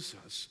tells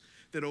us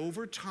that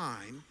over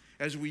time,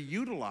 as we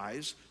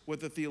utilize what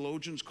the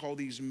theologians call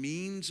these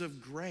means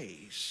of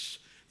grace,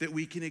 that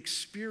we can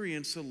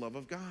experience the love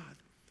of God.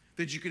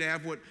 That you can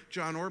have what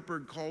John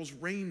Ortberg calls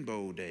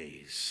rainbow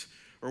days,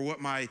 or what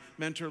my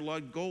mentor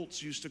Lud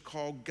Goltz used to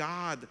call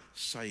God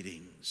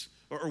sightings,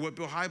 or what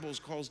Bill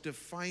Hybels calls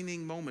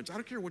defining moments. I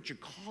don't care what you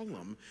call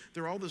them,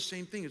 they're all the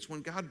same thing. It's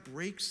when God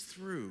breaks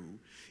through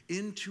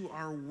into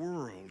our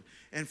world,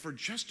 and for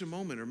just a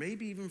moment, or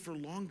maybe even for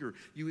longer,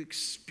 you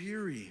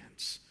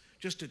experience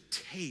just a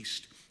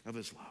taste of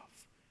his love.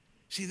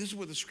 See, this is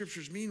what the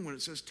scriptures mean when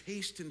it says,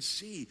 taste and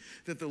see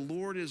that the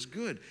Lord is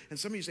good. And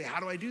some of you say, how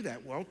do I do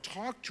that? Well,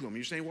 talk to him.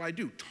 You're saying, well, I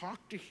do. Talk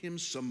to him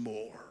some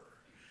more.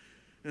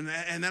 And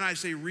then I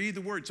say, read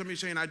the word. Some of you are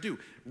saying, I do.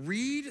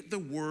 Read the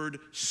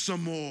word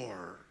some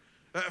more.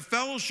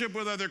 Fellowship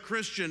with other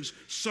Christians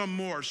some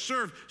more.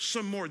 Serve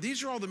some more.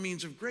 These are all the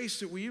means of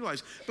grace that we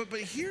utilize. But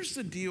here's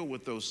the deal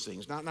with those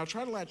things. Now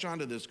try to latch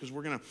onto this because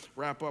we're going to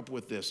wrap up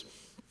with this.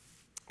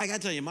 I got to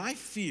tell you, my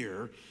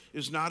fear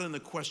is not in the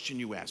question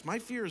you asked. My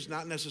fear is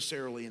not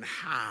necessarily in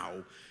how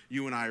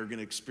you and I are going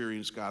to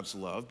experience God's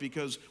love,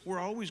 because we're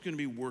always going to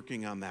be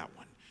working on that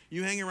one.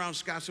 You hang around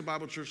Scottsdale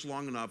Bible Church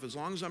long enough, as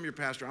long as I'm your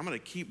pastor, I'm going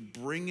to keep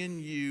bringing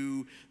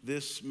you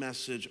this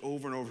message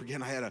over and over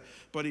again. I had a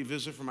buddy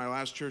visit from my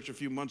last church a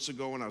few months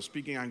ago, and I was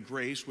speaking on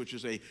grace, which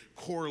is a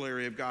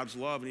corollary of God's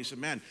love. And he said,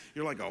 man,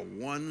 you're like a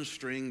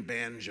one-string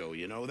banjo,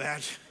 you know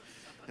that?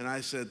 And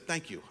I said,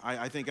 thank you.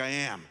 I think I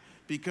am.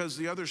 Because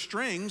the other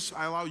strings,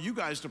 I allow you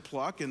guys to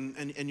pluck,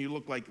 and you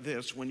look like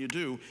this when you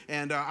do,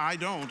 and I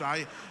don't.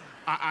 I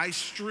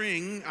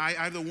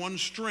have the one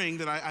string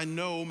that I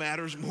know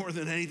matters more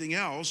than anything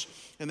else,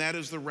 and that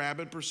is the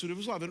rabid pursuit of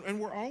his love. And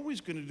we're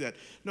always going to do that.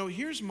 No,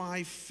 here's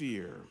my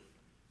fear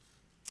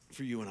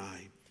for you and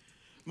I.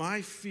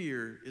 My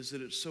fear is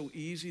that it's so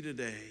easy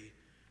today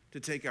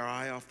to take our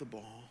eye off the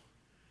ball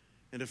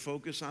and to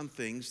focus on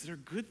things that are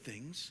good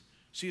things.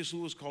 C.S.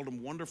 Lewis called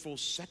them wonderful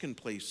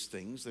second-place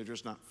things. They're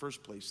just not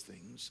first-place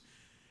things.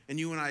 And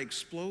you and I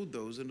explode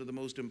those into the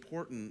most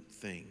important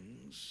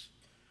things.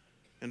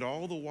 And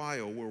all the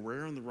while, we're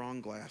wearing the wrong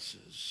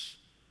glasses,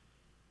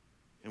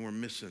 and we're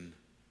missing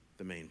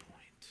the main point.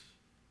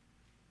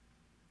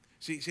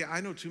 See, I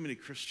know too many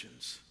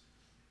Christians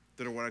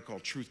that are what I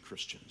call truth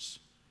Christians,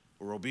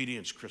 or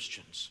obedience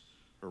Christians,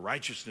 or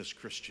righteousness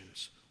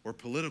Christians, or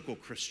political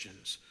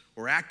Christians,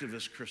 or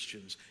activist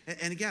Christians.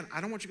 And again,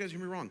 I don't want you guys to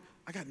hear me wrong.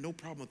 I got no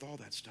problem with all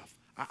that stuff.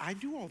 I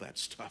do all that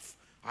stuff.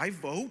 I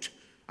vote.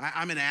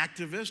 I'm an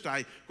activist.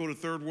 I go to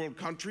third world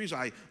countries.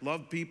 I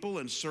love people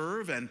and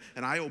serve, and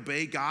I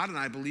obey God, and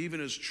I believe in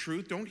his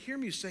truth. Don't hear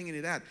me saying any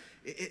of that.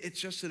 It's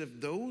just that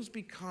if those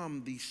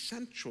become the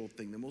central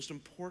thing, the most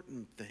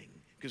important thing,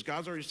 because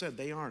God's already said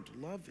they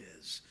aren't, love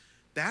is,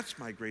 that's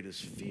my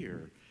greatest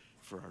fear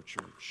for our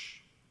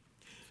church.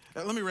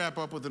 Let me wrap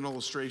up with an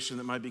illustration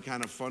that might be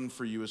kind of fun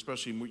for you,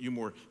 especially you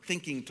more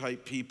thinking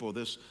type people.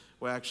 This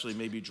will actually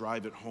maybe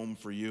drive it home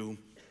for you.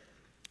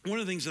 One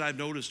of the things that I've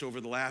noticed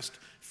over the last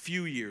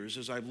few years,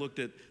 as I've looked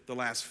at the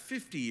last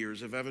 50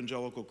 years of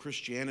evangelical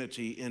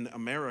Christianity in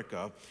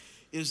America,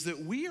 is that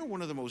we are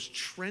one of the most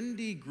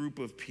trendy group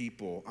of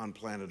people on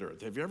planet Earth.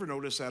 Have you ever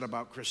noticed that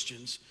about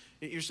Christians?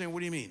 You're saying,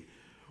 what do you mean?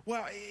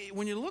 Well,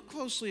 when you look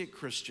closely at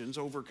Christians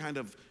over kind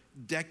of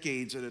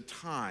decades at a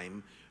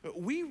time,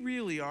 we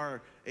really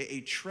are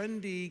a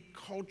trendy,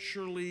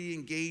 culturally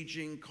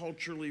engaging,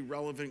 culturally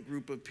relevant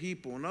group of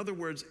people. In other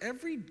words,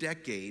 every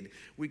decade,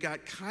 we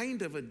got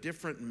kind of a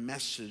different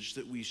message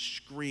that we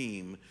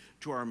scream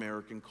to our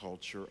American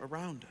culture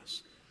around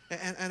us.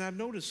 And I've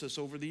noticed this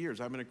over the years.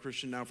 I've been a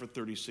Christian now for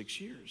 36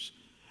 years.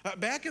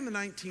 Back in the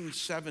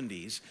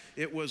 1970s,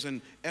 it was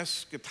an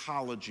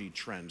eschatology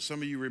trend.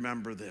 Some of you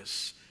remember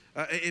this.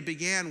 It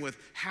began with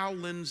Hal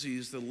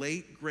Lindsey's The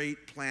Late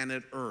Great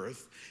Planet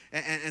Earth.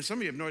 And some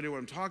of you have no idea what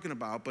I'm talking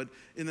about, but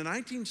in the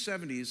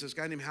 1970s, this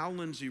guy named Hal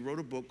Lindsey wrote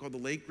a book called The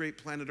Late Great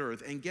Planet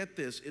Earth. And get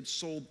this, it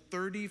sold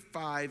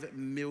 35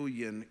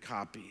 million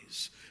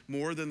copies,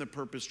 more than The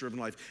Purpose-Driven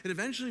Life. It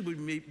eventually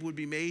would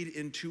be made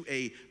into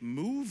a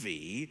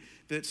movie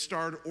that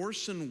starred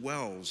Orson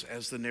Welles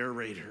as the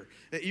narrator.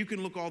 You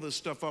can look all this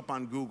stuff up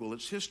on Google.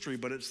 It's history,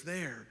 but it's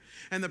there.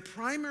 And the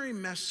primary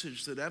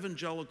message that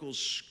evangelicals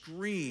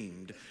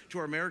screamed to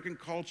our American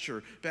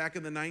culture back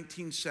in the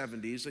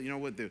 1970s, you know,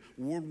 with the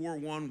World War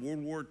I,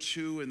 World War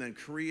II, and then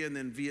Korea, and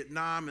then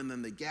Vietnam, and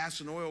then the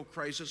gas and oil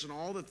crisis, and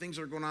all the things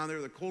that are going on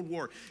there, the Cold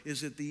War, is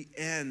that the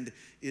end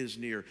is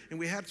near. And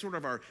we had sort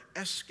of our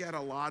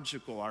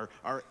eschatological,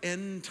 our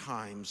end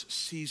times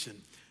season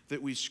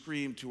that we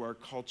screamed to our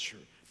culture.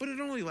 But it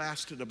only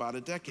lasted about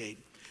a decade.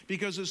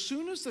 Because as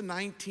soon as the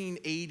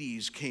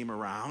 1980s came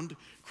around,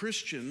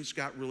 Christians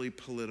got really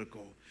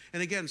political.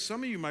 And again,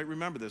 some of you might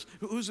remember this.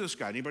 Who's this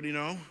guy? Anybody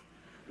know?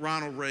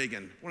 Ronald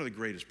Reagan, one of the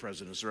greatest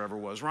presidents there ever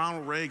was.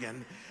 Ronald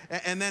Reagan.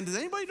 And then, does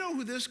anybody know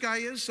who this guy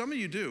is? Some of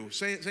you do.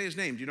 Say his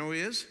name. Do you know who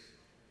he is?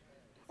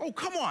 Oh,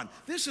 come on.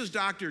 This is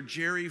Dr.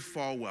 Jerry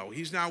Falwell.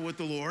 He's now with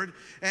the Lord.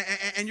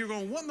 And you're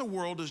going, what in the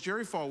world does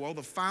Jerry Falwell,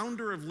 the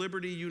founder of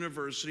Liberty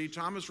University,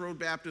 Thomas Road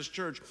Baptist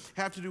Church,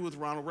 have to do with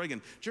Ronald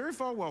Reagan? Jerry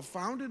Falwell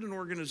founded an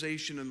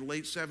organization in the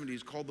late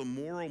 70s called the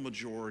Moral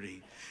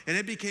Majority. And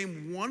it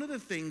became one of the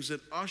things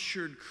that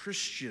ushered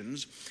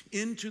Christians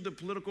into the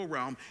political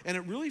realm. And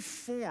it really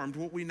formed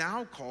what we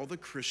now call the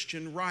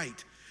Christian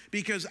right.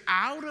 Because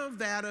out of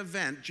that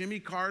event, Jimmy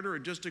Carter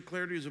had just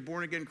declared he was a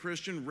born-again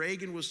Christian.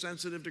 Reagan was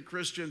sensitive to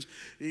Christians,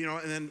 and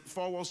then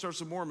Falwell starts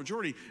the Moral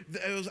Majority.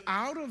 It was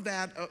out of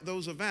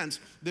those events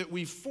that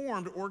we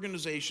formed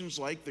organizations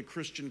like the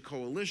Christian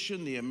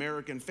Coalition, the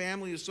American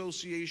Family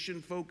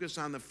Association, Focus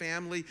on the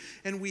Family,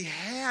 and we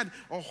had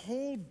a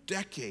whole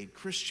decade,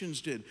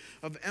 Christians did,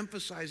 of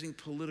emphasizing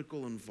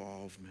political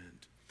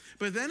involvement.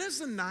 But then as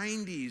the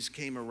 90s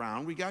came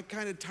around, we got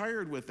kind of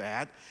tired with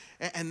that,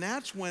 and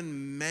that's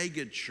when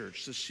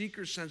megachurch, the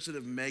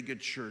seeker-sensitive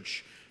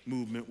megachurch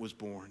movement was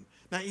born.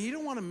 Now, you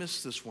don't want to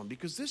miss this one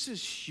because this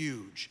is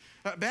huge.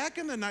 Back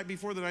in the night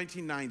before the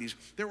 1990s,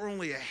 there were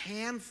only a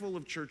handful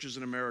of churches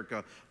in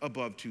America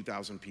above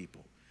 2,000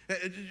 people.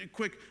 A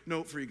quick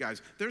note for you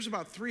guys. There's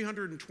about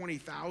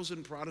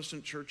 320,000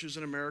 Protestant churches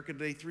in America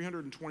today,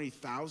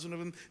 320,000 of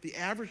them. The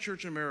average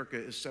church in America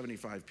is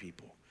 75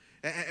 people.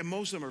 And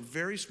most of them are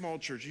very small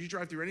churches. You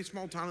drive through any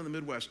small town in the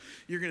Midwest,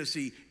 you're going to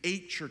see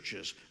 8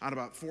 churches on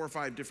about 4 or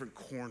 5 different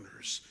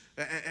corners.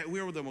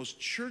 We were the most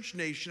church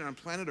nation on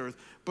planet Earth.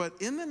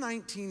 But in the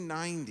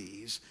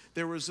 1990s,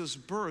 there was this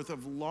birth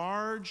of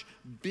large,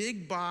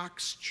 big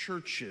box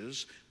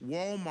churches,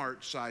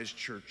 Walmart-sized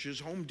churches,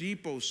 Home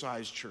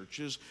Depot-sized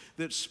churches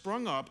that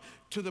sprung up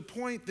to the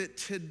point that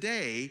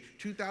today,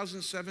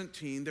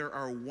 2017, there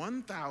are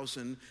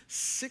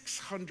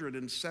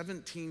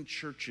 1,617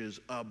 churches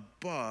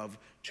above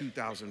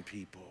 2,000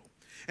 people.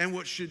 And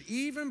what should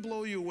even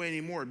blow you away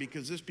anymore,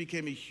 because this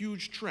became a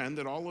huge trend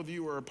that all of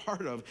you are a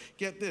part of,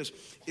 get this,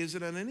 is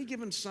that on any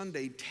given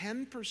Sunday,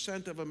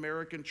 10% of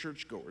American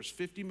churchgoers,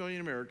 50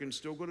 million Americans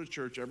still go to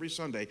church every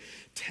Sunday,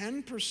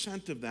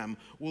 10% of them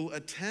will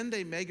attend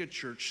a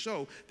megachurch.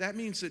 So that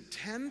means that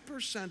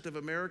 10% of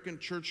American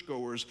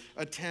churchgoers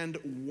attend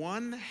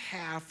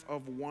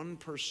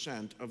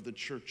 0.5% of the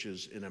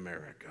churches in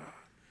America.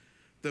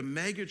 The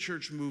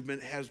megachurch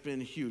movement has been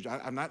huge.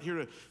 I'm not here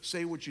to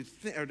say what you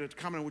think or to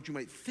comment on what you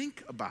might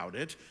think about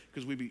it,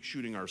 because we'd be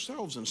shooting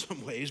ourselves in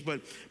some ways.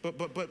 But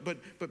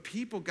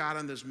people got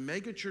on this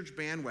megachurch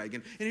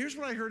bandwagon. And here's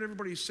what I heard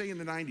everybody say in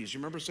the 90s. You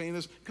remember saying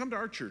this? Come to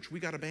our church. We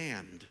got a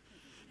band.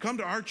 Come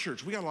to our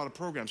church. We got a lot of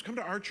programs. Come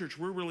to our church.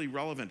 We're really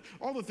relevant.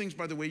 All the things,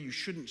 by the way, you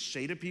shouldn't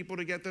say to people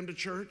to get them to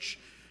church,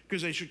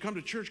 because they should come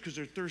to church because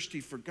they're thirsty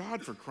for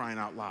God, for crying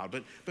out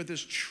loud. But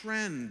this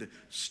trend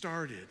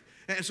started.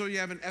 And so you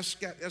have an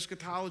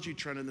eschatology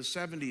trend in the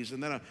 70s,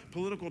 and then a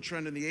political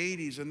trend in the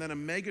 80s, and then a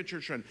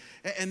megachurch trend.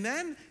 And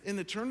then in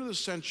the turn of the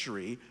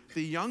century,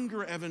 the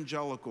younger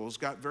evangelicals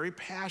got very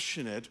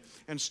passionate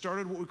and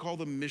started what we call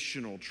the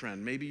missional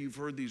trend. Maybe you've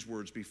heard these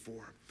words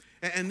before.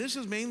 And this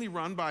is mainly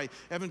run by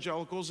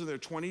evangelicals in their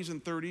 20s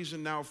and 30s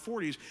and now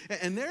 40s.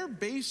 And their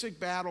basic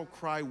battle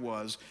cry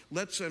was,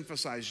 let's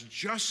emphasize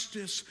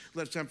justice,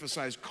 let's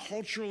emphasize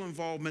cultural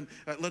involvement,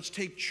 let's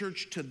take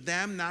church to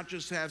them, not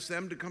just ask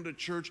them to come to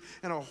church.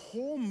 And a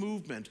whole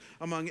movement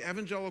among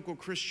evangelical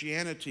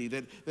Christianity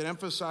that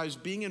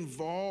emphasized being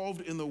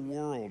involved in the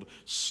world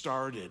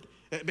started.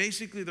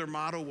 Basically, their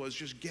motto was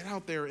just get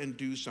out there and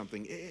do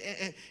something.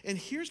 And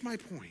here's my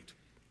point.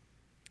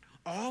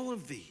 All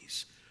of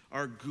these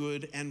are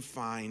good and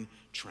fine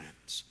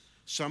trends.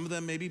 Some of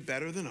them may be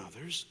better than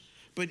others,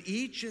 but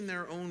each in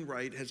their own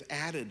right has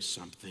added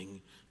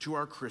something to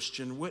our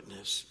Christian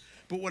witness.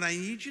 But what I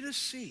need you to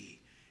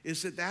see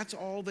is that that's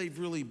all they've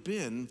really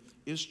been,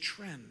 is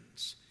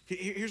trends.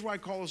 Here's why I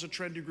call us a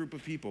trendy group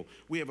of people.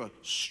 We have a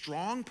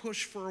strong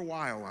push for a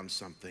while on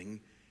something,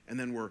 and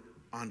then we're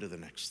on to the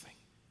next thing.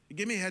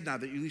 Give me a head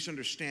nod that you at least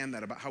understand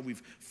that about how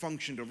we've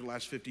functioned over the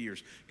last 50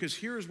 years. Because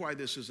here's why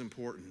this is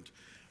important.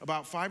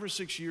 About 5 or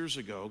 6 years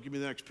ago, give me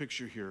the next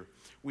picture here,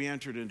 we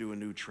entered into a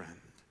new trend.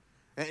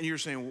 And you're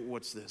saying, well,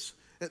 what's this?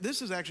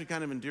 This is actually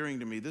kind of endearing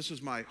to me. This is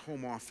my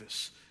home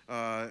office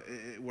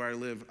where I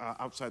live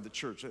outside the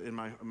church, in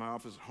my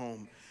office at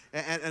home.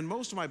 And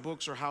most of my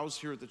books are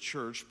housed here at the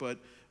church, but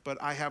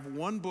I have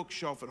one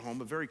bookshelf at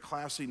home, a very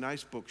classy,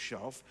 nice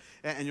bookshelf.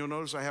 And you'll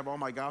notice I have all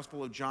my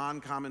Gospel of John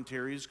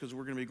commentaries, because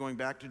we're going to be going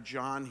back to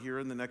John here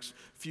in the next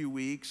few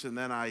weeks. And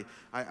then I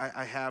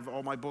have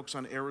all my books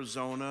on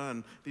Arizona,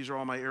 and these are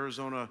all my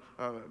Arizona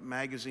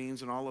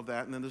magazines and all of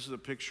that. And then this is a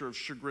picture of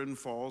Chagrin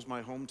Falls,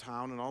 my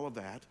hometown, and all of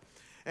that.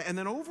 And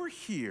then over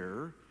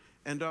here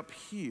and up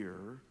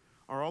here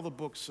are all the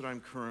books that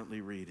I'm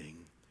currently reading.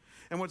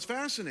 And what's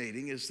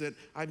fascinating is that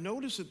I've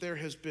noticed that there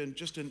has been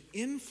just an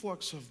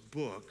influx of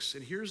books,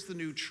 and here's the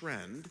new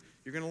trend,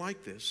 you're going to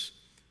like this,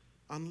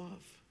 on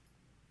love.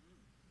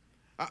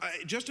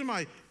 Just in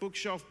my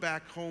bookshelf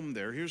back home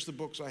there, here's the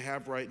books I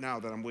have right now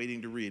that I'm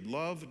waiting to read.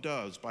 Love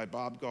Does by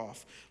Bob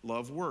Goff.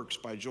 Love Works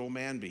by Joel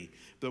Manby.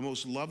 The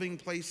Most Loving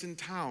Place in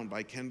Town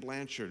by Ken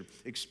Blanchard.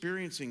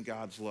 Experiencing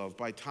God's Love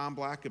by Tom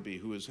Blackaby,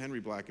 who is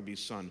Henry Blackaby's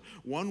son.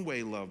 One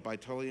Way Love by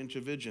Tully and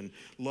Chavijan.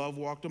 Love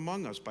Walked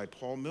Among Us by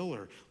Paul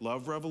Miller.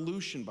 Love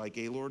Revolution by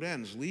Gaylord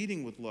Enns.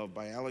 Leading with Love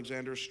by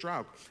Alexander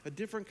Strauch. A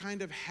Different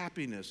Kind of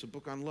Happiness, a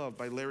book on love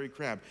by Larry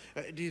Crabb.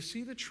 Do you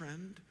see the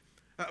trend?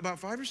 About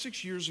 5 or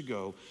 6 years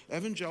ago,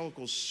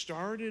 evangelicals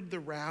started the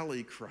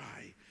rally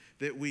cry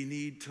that we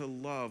need to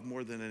love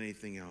more than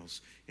anything else.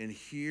 And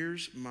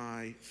here's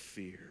my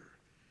fear,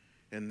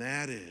 and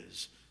that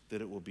is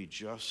that it will be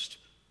just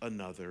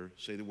another,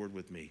 say the word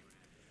with me,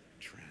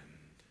 trend.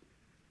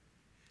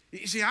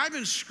 You see, I've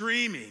been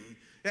screaming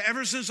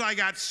ever since I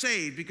got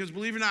saved, because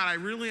believe it or not, I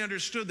really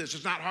understood this.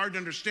 It's not hard to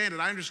understand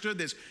it. I understood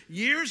this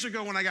years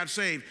ago when I got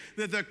saved,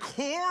 that the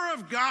core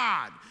of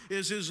God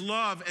is his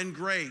love and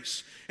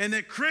grace, and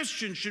that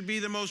Christians should be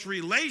the most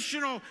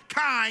relational,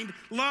 kind,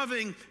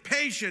 loving,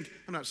 patient,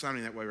 I'm not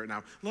sounding that way right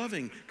now,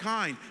 loving,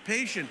 kind,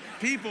 patient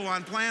people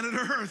on planet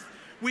Earth.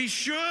 We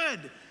should.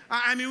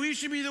 We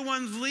should be the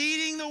ones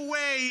leading the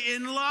way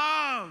in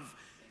love.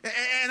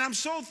 And I'm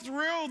so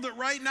thrilled that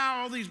right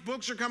now all these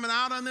books are coming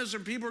out on this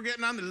and people are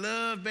getting on the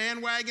love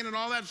bandwagon and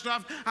all that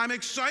stuff. I'm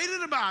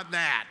excited about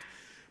that.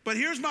 But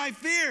here's my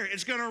fear.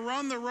 It's going to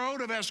run the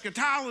road of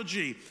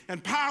eschatology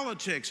and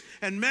politics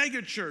and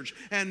megachurch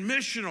and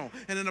missional.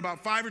 And in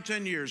about 5 or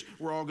 10 years,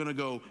 we're all going to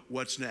go,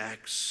 what's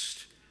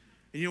next?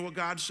 And you know what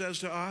God says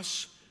to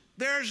us?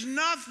 There's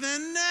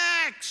nothing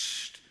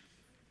next.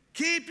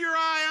 Keep your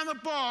eye on the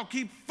ball.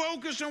 Keep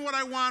focused on what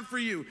I want for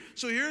you.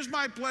 So here's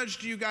my pledge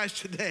to you guys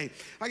today.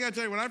 I got to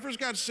tell you, when I first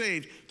got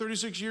saved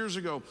 36 years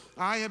ago,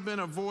 I have been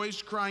a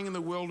voice crying in the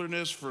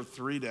wilderness for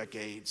 3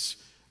 decades.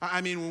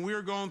 When we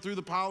were going through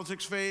the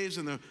politics phase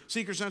and the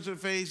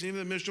seeker-sensitive phase,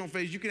 even the missional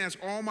phase, you can ask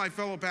all my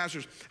fellow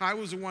pastors. I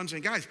was the one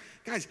saying, guys,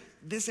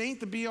 this ain't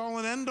the be-all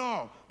and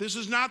end-all. This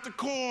is not the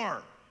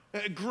core.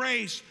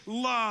 Grace,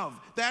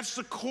 love, that's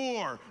the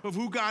core of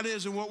who God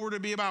is and what we're to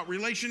be about.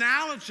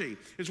 Relationality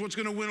is what's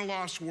going to win a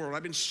lost world.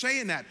 I've been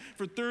saying that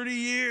for 30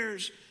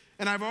 years,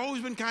 and I've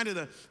always been kind of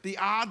the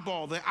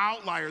oddball, the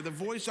outlier, the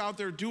voice out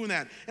there doing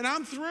that. And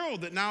I'm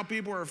thrilled that now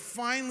people are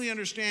finally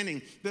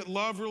understanding that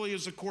love really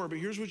is the core. But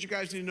here's what you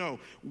guys need to know.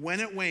 When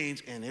it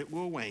wanes, and it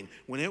will wane,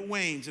 when it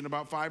wanes in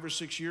about 5 or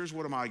 6 years,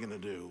 what am I going to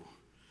do?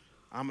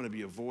 I'm going to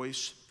be a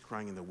voice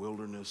crying in the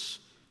wilderness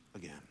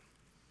again.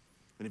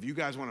 And if you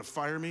guys want to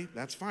fire me,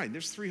 that's fine.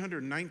 There's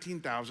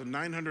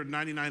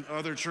 319,999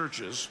 other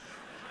churches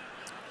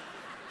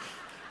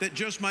that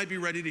just might be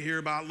ready to hear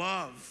about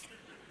love.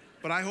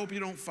 But I hope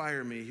you don't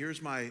fire me.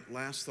 Here's my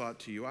last thought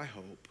to you. I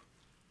hope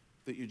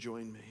that you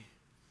join me.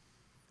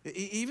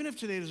 Even if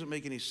today doesn't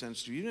make any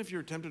sense to you, even if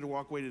you're tempted to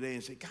walk away today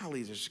and say,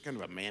 golly, this is kind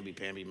of a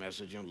mamby-pamby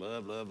message,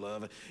 love, love,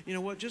 love. You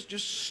know what? Just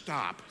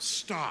stop.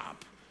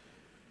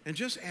 And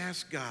just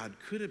ask God,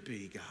 could it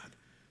be, God,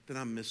 that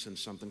I'm missing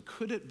something?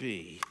 Could it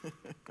be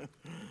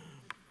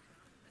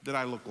that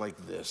I look like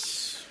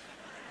this?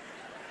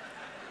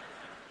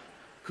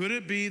 Could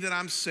it be that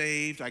I'm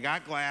saved, I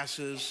got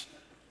glasses,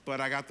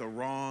 but I got the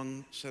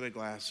wrong set of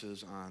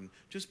glasses on?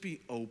 Just be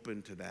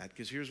open to that,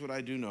 because here's what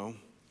I do know.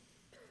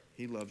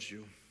 He loves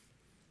you,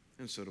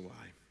 and so do I. Why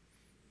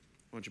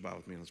don't you bow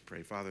with me and let's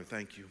pray. Father,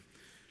 thank you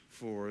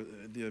for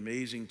the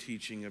amazing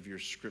teaching of your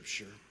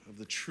scripture, of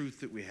the truth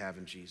that we have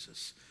in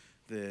Jesus.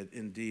 That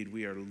indeed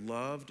we are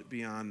loved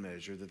beyond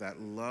measure, that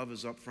love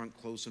is up front,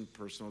 close and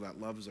personal, that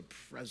love is a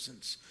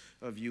presence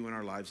of you in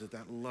our lives,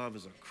 that love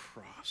is a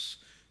cross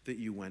that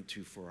you went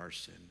to for our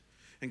sin.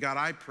 And God,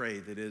 I pray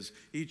that as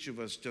each of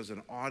us does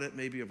an audit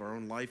maybe of our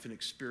own life and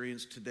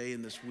experience today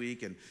and this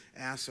week and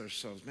asks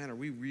ourselves, man, are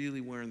we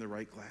really wearing the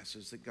right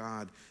glasses? That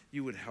God,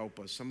 you would help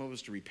us. Some of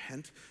us to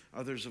repent,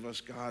 others of us,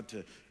 God,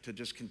 to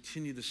just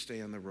continue to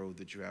stay on the road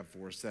that you have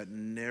for us, that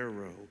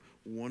narrow,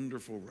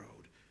 wonderful road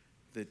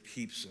that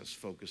keeps us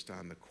focused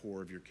on the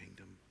core of your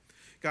kingdom.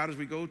 God, as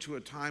we go to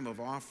a time of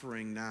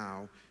offering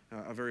now,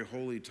 a very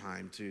holy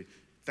time, to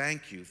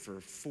thank you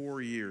for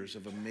 4 years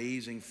of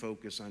amazing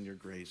focus on your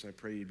grace, I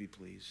pray you'd be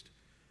pleased.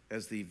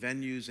 As the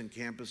venues and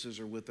campuses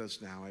are with us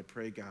now, I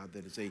pray, God,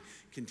 that as they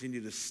continue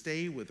to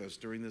stay with us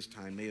during this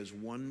time, may as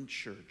one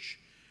church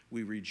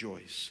we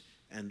rejoice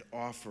and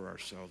offer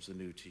ourselves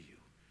anew to you.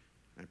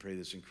 I pray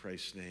this in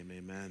Christ's name,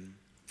 amen.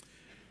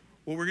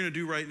 What we're going to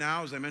do right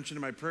now, as I mentioned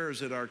in my prayer, is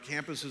that our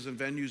campuses and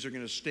venues are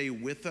going to stay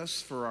with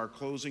us for our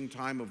closing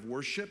time of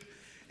worship.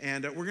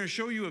 And we're going to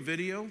show you a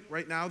video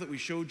right now that we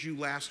showed you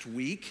last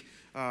week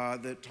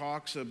that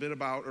talks a bit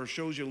about, or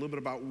shows you a little bit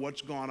about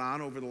what's gone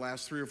on over the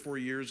last 3 or 4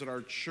 years at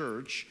our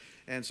church.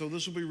 And so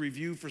this will be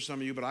review for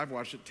some of you, but I've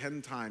watched it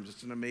 10 times.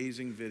 It's an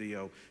amazing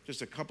video,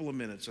 just a couple of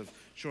minutes of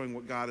showing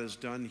what God has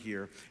done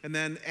here. And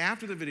then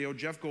after the video,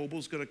 Jeff Goebel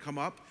is going to come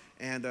up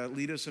and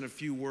lead us in a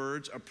few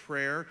words, a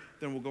prayer.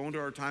 Then we'll go into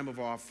our time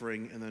of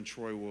offering, and then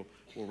Troy will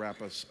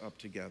wrap us up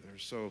together.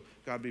 So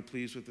God be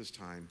pleased with this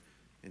time.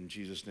 In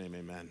Jesus' name,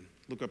 amen.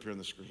 Look up here on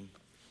the screen.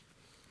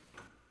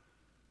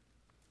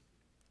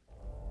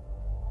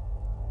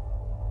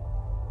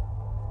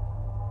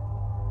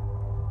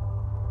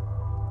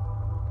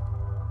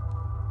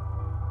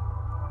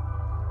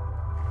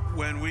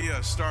 When we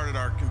started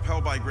our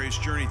Compelled by Grace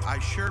journey, I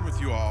shared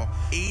with you all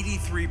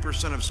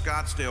 83% of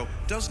Scottsdale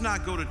does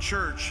not go to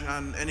church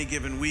on any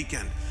given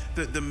weekend.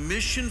 The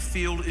mission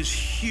field is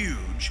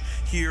huge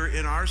here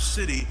in our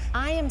city.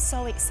 I am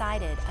so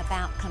excited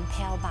about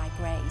Compelled by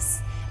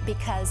Grace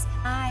because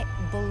I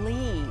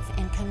believe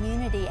in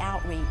community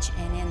outreach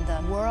and in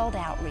the world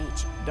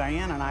outreach.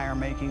 Diane and I are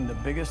making the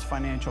biggest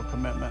financial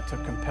commitment to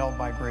Compelled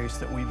by Grace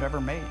that we've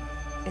ever made.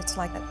 It's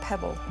like a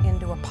pebble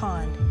into a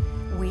pond.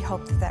 We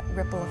hope that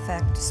ripple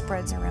effect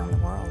spreads around the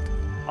world.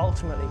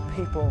 Ultimately,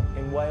 people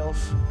in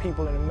Wales,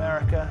 people in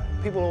America,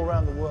 people all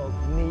around the world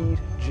need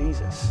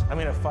Jesus. I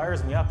mean, it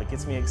fires me up. It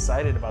gets me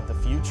excited about the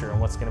future and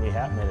what's going to be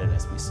happening at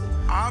SBC.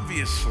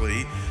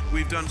 Obviously,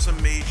 we've done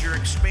some major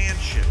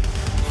expansion.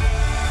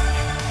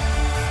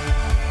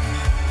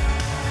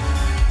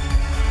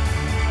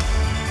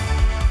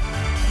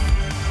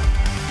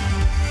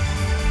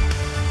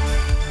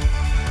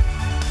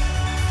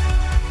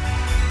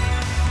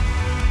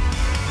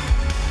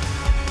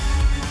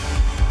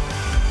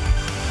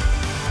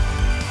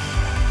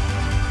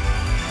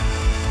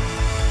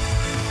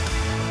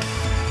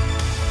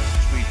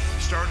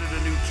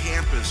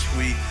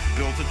 We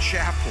built a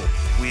chapel.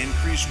 We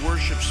increased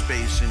worship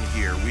space in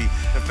here. We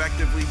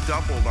effectively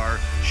doubled our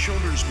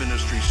children's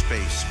ministry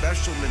space,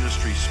 special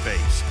ministry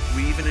space.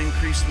 We even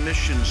increased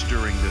missions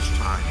during this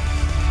time.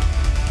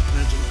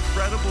 And it's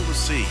incredible to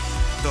see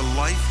the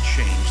life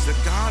change that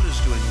God is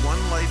doing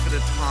one life at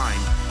a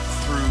time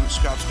through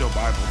Scottsdale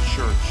Bible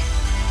Church.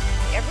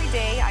 Every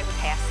day I would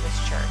pass this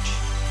church.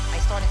 I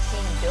started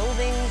seeing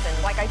buildings and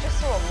I just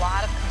saw a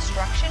lot of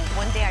construction.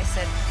 One day I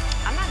said,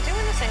 I'm not doing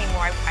this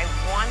anymore. I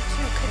want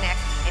to connect,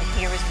 and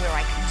here is where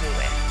I can do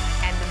it.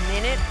 And the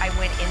minute I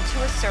went into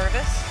a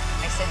service,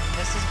 I said,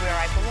 this is where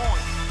I belong.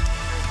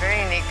 It was very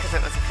unique because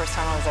it was the first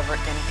time I was ever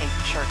in a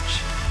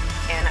church.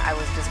 And I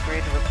was just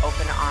greeted with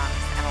open arms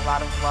and a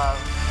lot of love.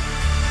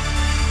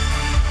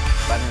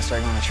 If I didn't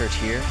start going to church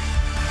here,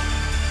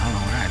 I don't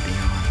know where I'd be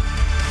on.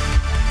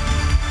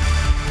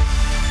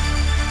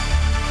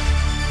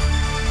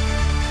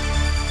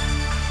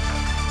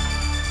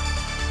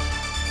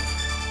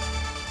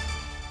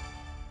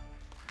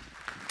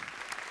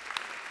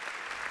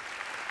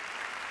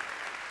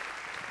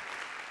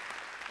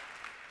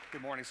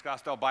 Good morning,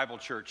 Scottsdale Bible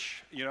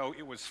Church. You know,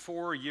 it was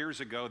 4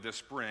 years ago this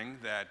spring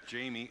that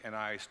Jamie and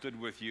I stood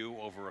with you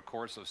over a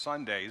course of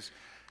Sundays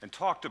and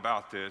talked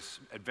about this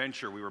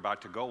adventure we were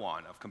about to go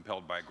on of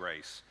Compelled by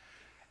Grace.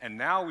 And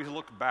now we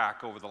look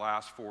back over the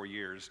last 4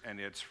 years, and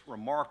it's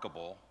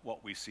remarkable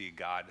what we see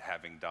God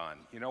having done.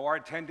 You know, our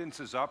attendance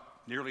is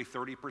up nearly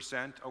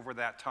 30% over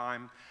that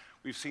time.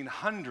 We've seen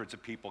hundreds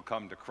of people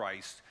come to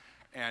Christ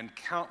and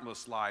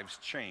countless lives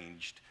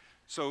changed.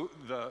 So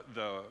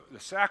the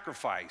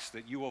sacrifice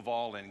that you have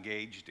all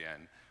engaged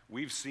in,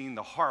 we've seen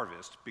the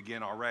harvest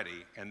begin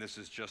already, and this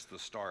is just the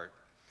start.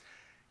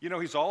 You know,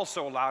 he's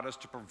also allowed us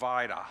to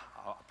provide a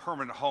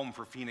permanent home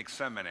for Phoenix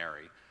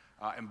Seminary.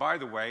 And by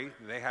the way,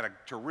 they had a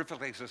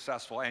terrifically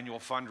successful annual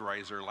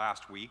fundraiser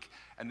last week,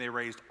 and they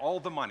raised all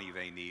the money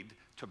they need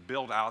to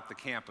build out the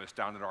campus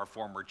down at our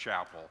former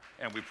chapel.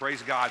 And we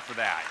praise God for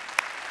that.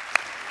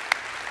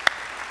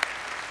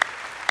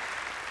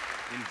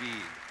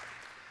 Indeed.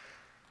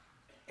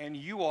 And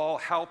you all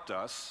helped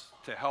us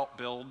to help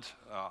build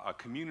a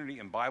community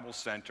and Bible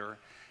center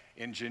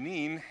in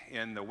Jenin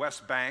in the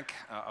West Bank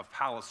of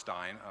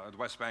Palestine, the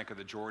West Bank of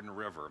the Jordan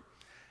River.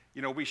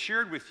 You know, we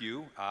shared with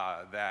you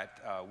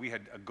that we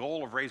had a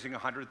goal of raising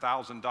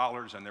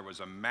 $100,000, and there was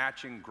a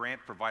matching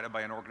grant provided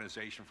by an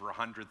organization for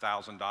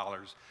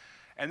 $100,000.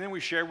 And then we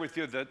shared with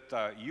you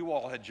that you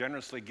all had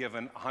generously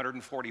given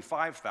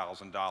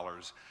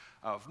 $145,000.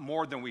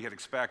 More than we had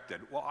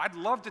expected. Well, I'd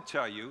love to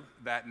tell you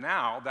that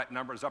now that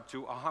number is up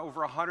to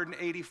over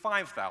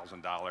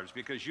 $185,000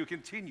 because you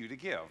continue to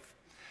give.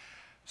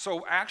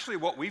 So actually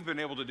what we've been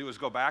able to do is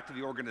go back to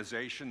the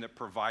organization that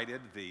provided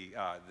the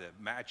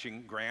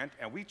matching grant,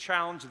 and we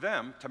challenge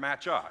them to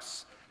match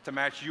us, to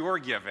match your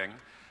giving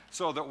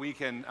so that we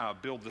can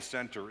build the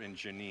center in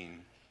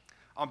Jenin.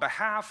 On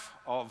behalf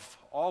of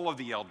all of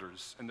the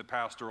elders and the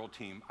pastoral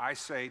team, I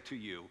say to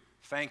you,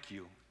 thank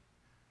you,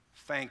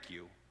 thank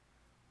you,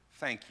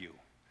 thank you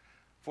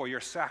for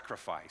your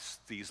sacrifice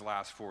these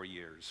last 4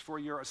 years, for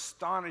your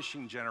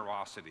astonishing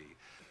generosity,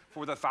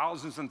 for the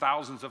thousands and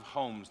thousands of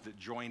homes that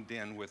joined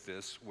in with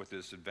this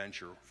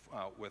adventure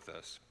with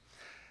us.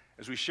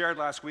 As we shared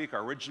last week,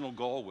 our original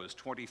goal was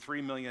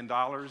 $23 million,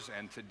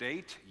 and to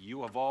date,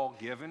 you have all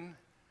given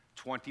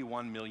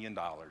 $21 million.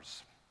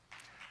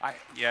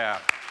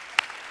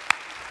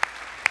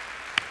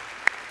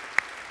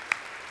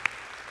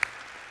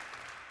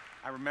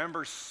 I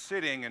remember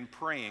sitting and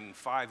praying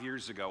 5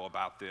 years ago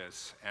about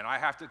this, and I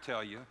have to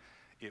tell you,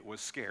 it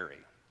was scary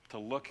to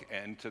look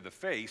into the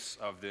face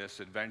of this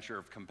adventure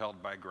of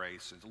Compelled by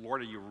Grace. And Lord,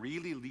 are you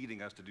really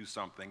leading us to do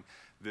something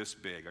this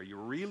big? Are you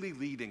really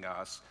leading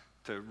us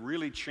to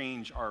really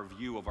change our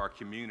view of our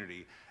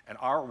community and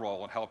our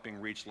role in helping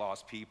reach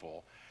lost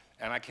people?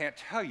 And I can't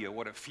tell you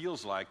what it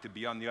feels like to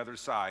be on the other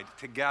side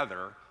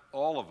together,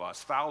 all of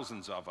us,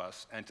 thousands of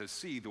us, and to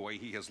see the way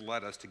he has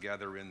led us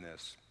together in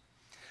this.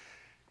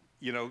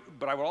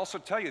 But I would also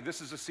tell you,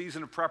 this is a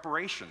season of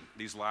preparation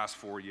these last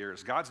 4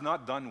 years. God's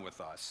not done with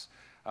us.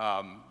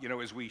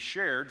 As we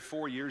shared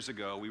 4 years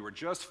ago, we were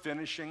just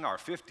finishing our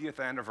 50th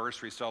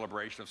anniversary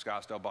celebration of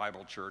Scottsdale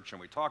Bible Church, and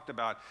we talked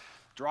about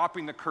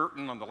dropping the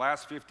curtain on the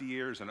last 50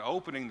 years and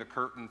opening the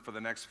curtain for the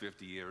next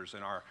 50 years.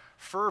 And our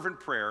fervent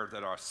prayer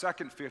that our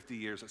second 50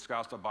 years at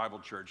Scottsdale Bible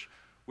Church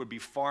would be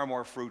far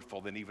more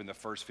fruitful than even the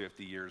first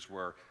 50 years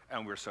were.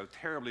 And we're so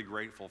terribly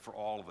grateful for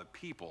all of the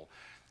people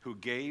who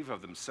gave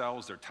of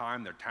themselves, their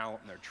time, their talent,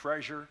 and their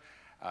treasure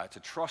to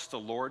trust the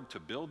Lord to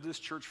build this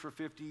church for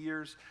 50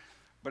 years.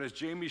 But as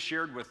Jamie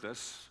shared with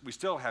us, we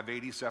still have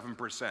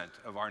 87%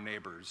 of our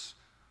neighbors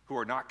who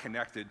are not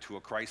connected to a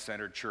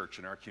Christ-centered church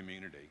in our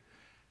community.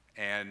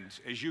 And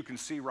as you can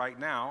see right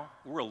now,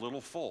 we're a little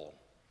full.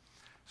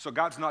 So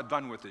God's not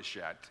done with this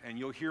yet, and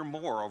you'll hear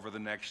more over the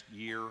next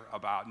year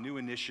about new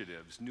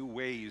initiatives, new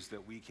ways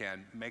that we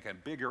can make a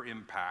bigger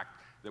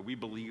impact that we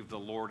believe the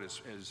Lord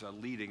is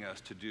leading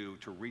us to do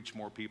to reach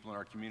more people in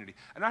our community.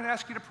 And I'd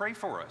ask you to pray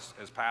for us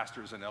as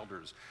pastors and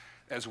elders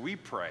as we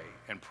pray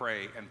and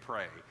pray and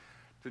pray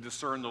to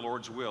discern the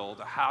Lord's will,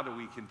 to how do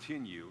we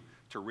continue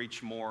to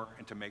reach more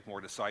and to make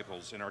more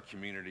disciples in our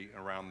community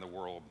around the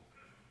world.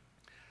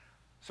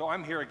 So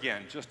I'm here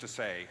again just to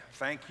say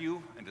thank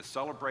you and to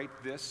celebrate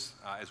this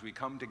as we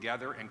come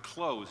together and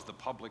close the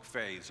public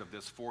phase of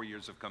this 4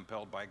 years of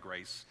Compelled by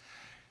Grace,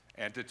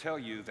 and to tell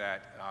you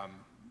that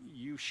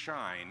you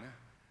shine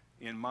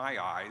in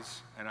my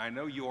eyes, and I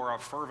know you are a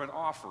fervent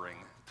offering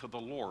to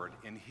the Lord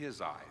in his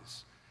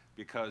eyes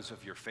because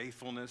of your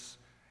faithfulness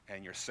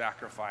and your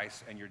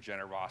sacrifice and your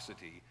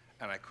generosity.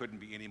 And I couldn't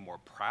be any more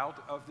proud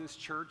of this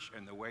church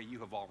and the way you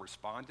have all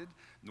responded,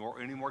 nor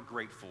any more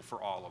grateful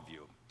for all of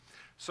you.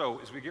 So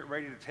as we get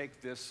ready to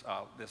take this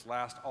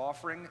last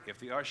offering, if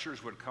the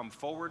ushers would come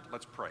forward,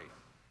 let's pray.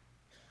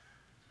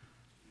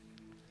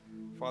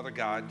 Father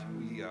God,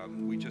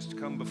 we just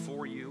come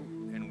before you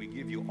and we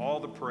give you all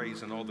the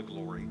praise and all the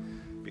glory,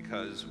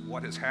 because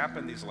what has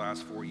happened these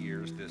last 4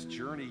 years, this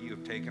journey you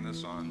have taken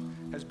us on,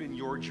 has been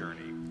your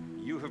journey.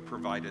 You have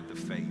provided the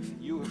faith.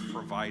 You have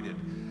provided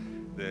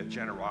the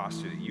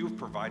generosity. You've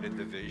provided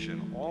the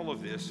vision. All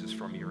of this is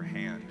from your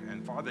hand.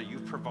 And Father,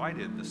 you've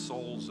provided the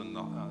souls and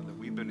that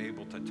we've been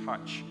able to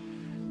touch.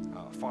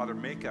 Father,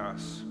 make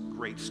us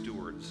great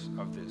stewards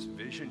of this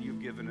vision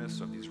you've given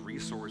us, of these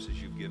resources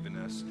you've given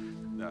us,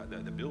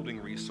 the building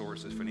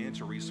resources,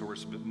 financial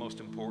resources, but most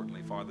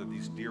importantly, Father,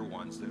 these dear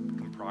ones that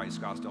comprise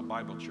Scottsdale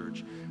Bible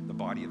Church, the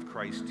body of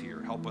Christ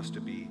here. Help us to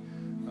be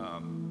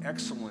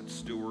excellent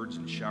stewards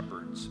and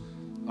shepherds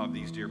of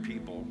these dear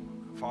people.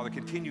 Father,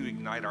 continue to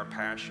ignite our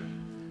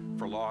passion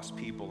for lost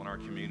people in our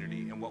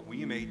community and what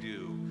we may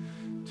do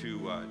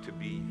to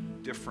be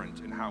different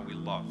in how we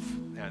love,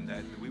 and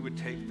that we would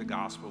take the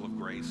gospel of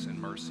grace and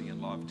mercy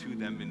and love to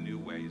them in new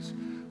ways.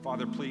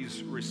 Father,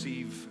 please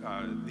receive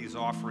these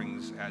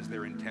offerings as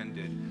they're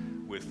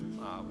intended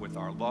with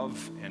our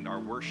love and our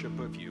worship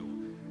of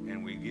you,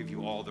 and we give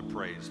you all the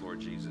praise,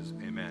 Lord Jesus.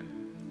 Amen.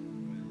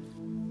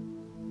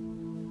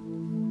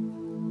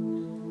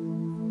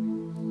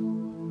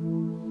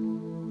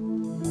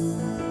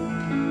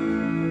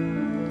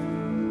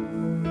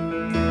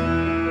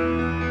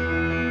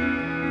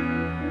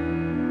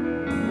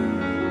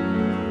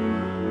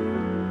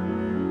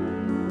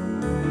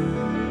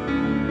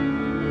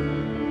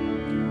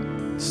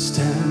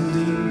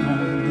 Standing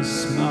on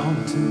this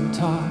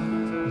mountaintop,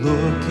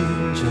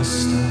 looking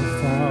just how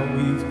far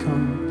we've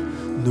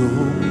come,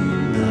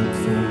 knowing that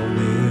for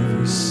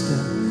every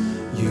step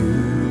you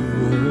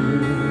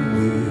were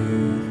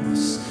with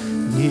us,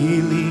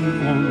 kneeling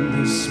on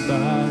this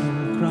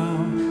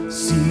battleground,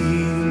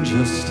 seeing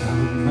just how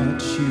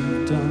much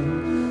you've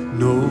done,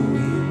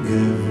 knowing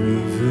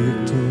every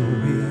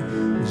victory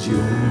is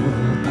your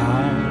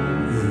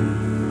power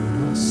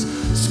in us.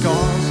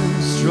 Scars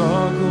and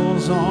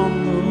struggles on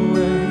the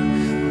way,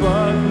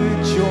 but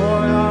with joy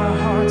our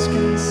hearts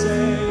can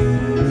say,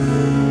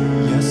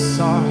 yes,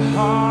 our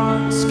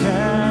hearts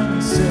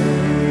can say,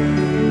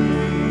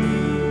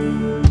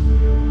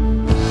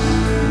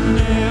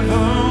 never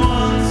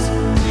once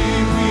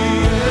did we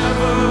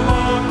ever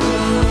walk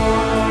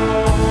alone,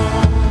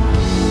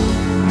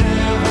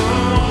 never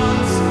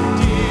once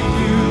did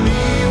you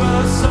leave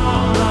us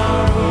on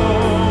our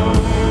own.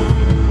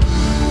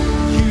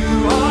 You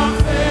are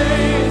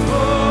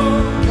faithful,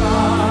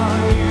 God,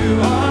 you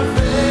are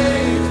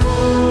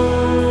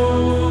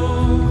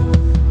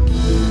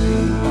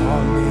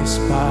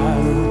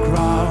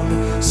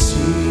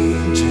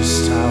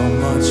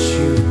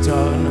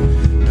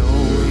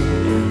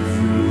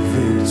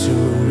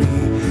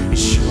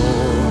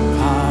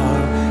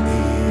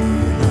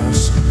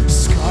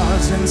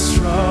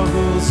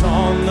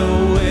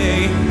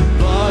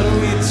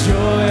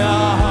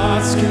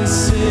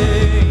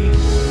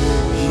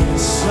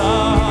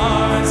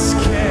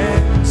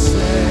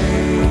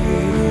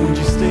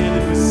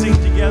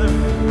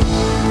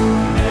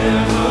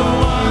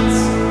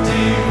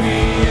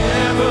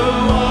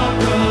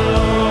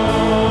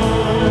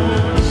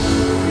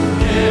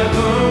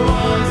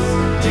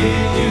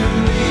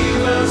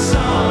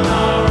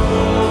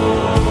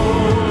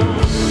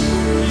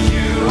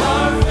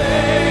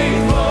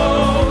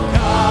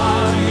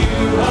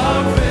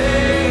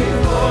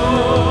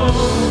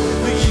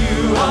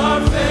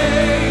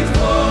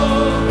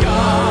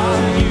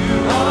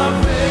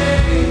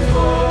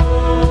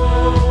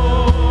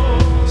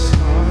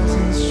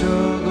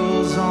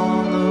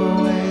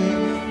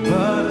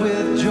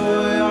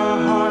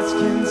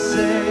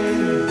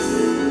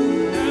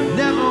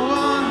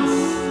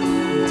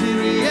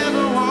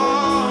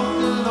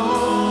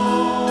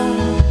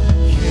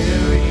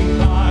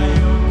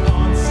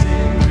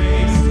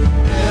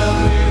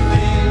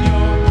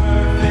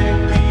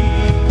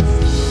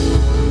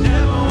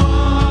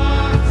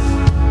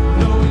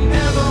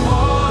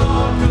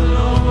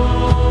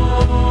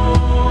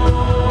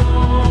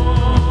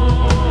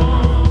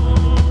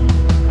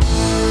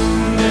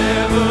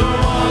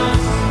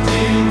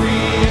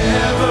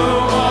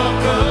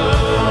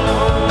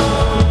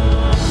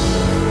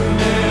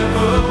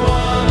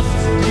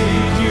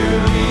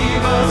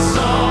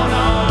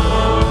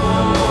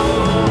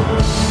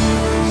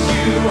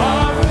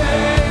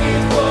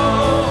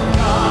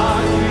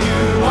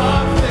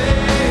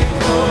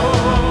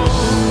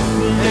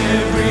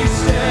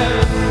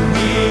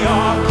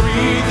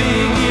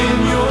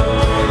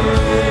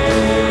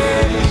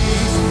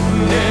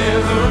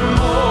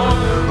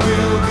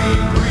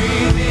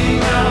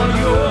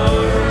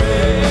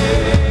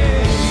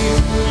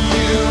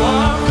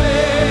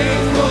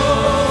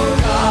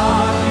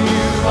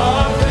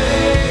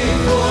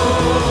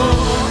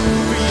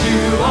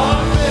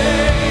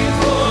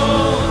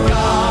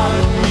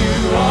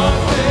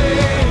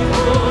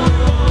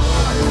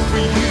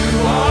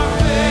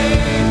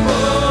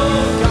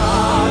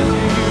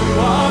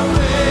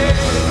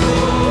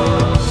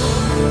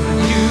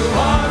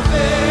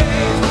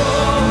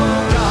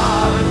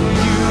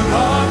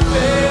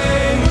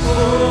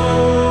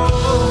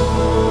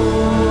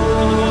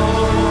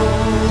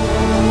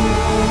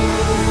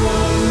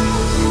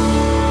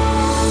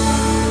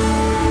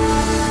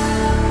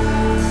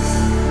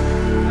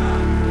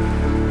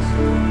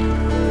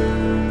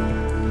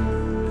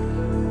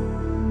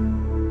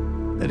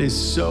That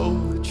is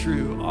so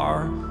true.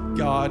 Our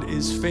God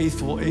is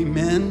faithful.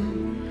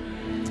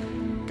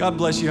 Amen. God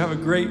bless you. Have a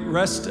great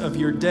rest of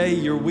your day,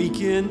 your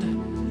weekend,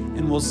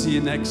 and we'll see you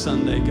next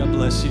Sunday. God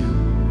bless you.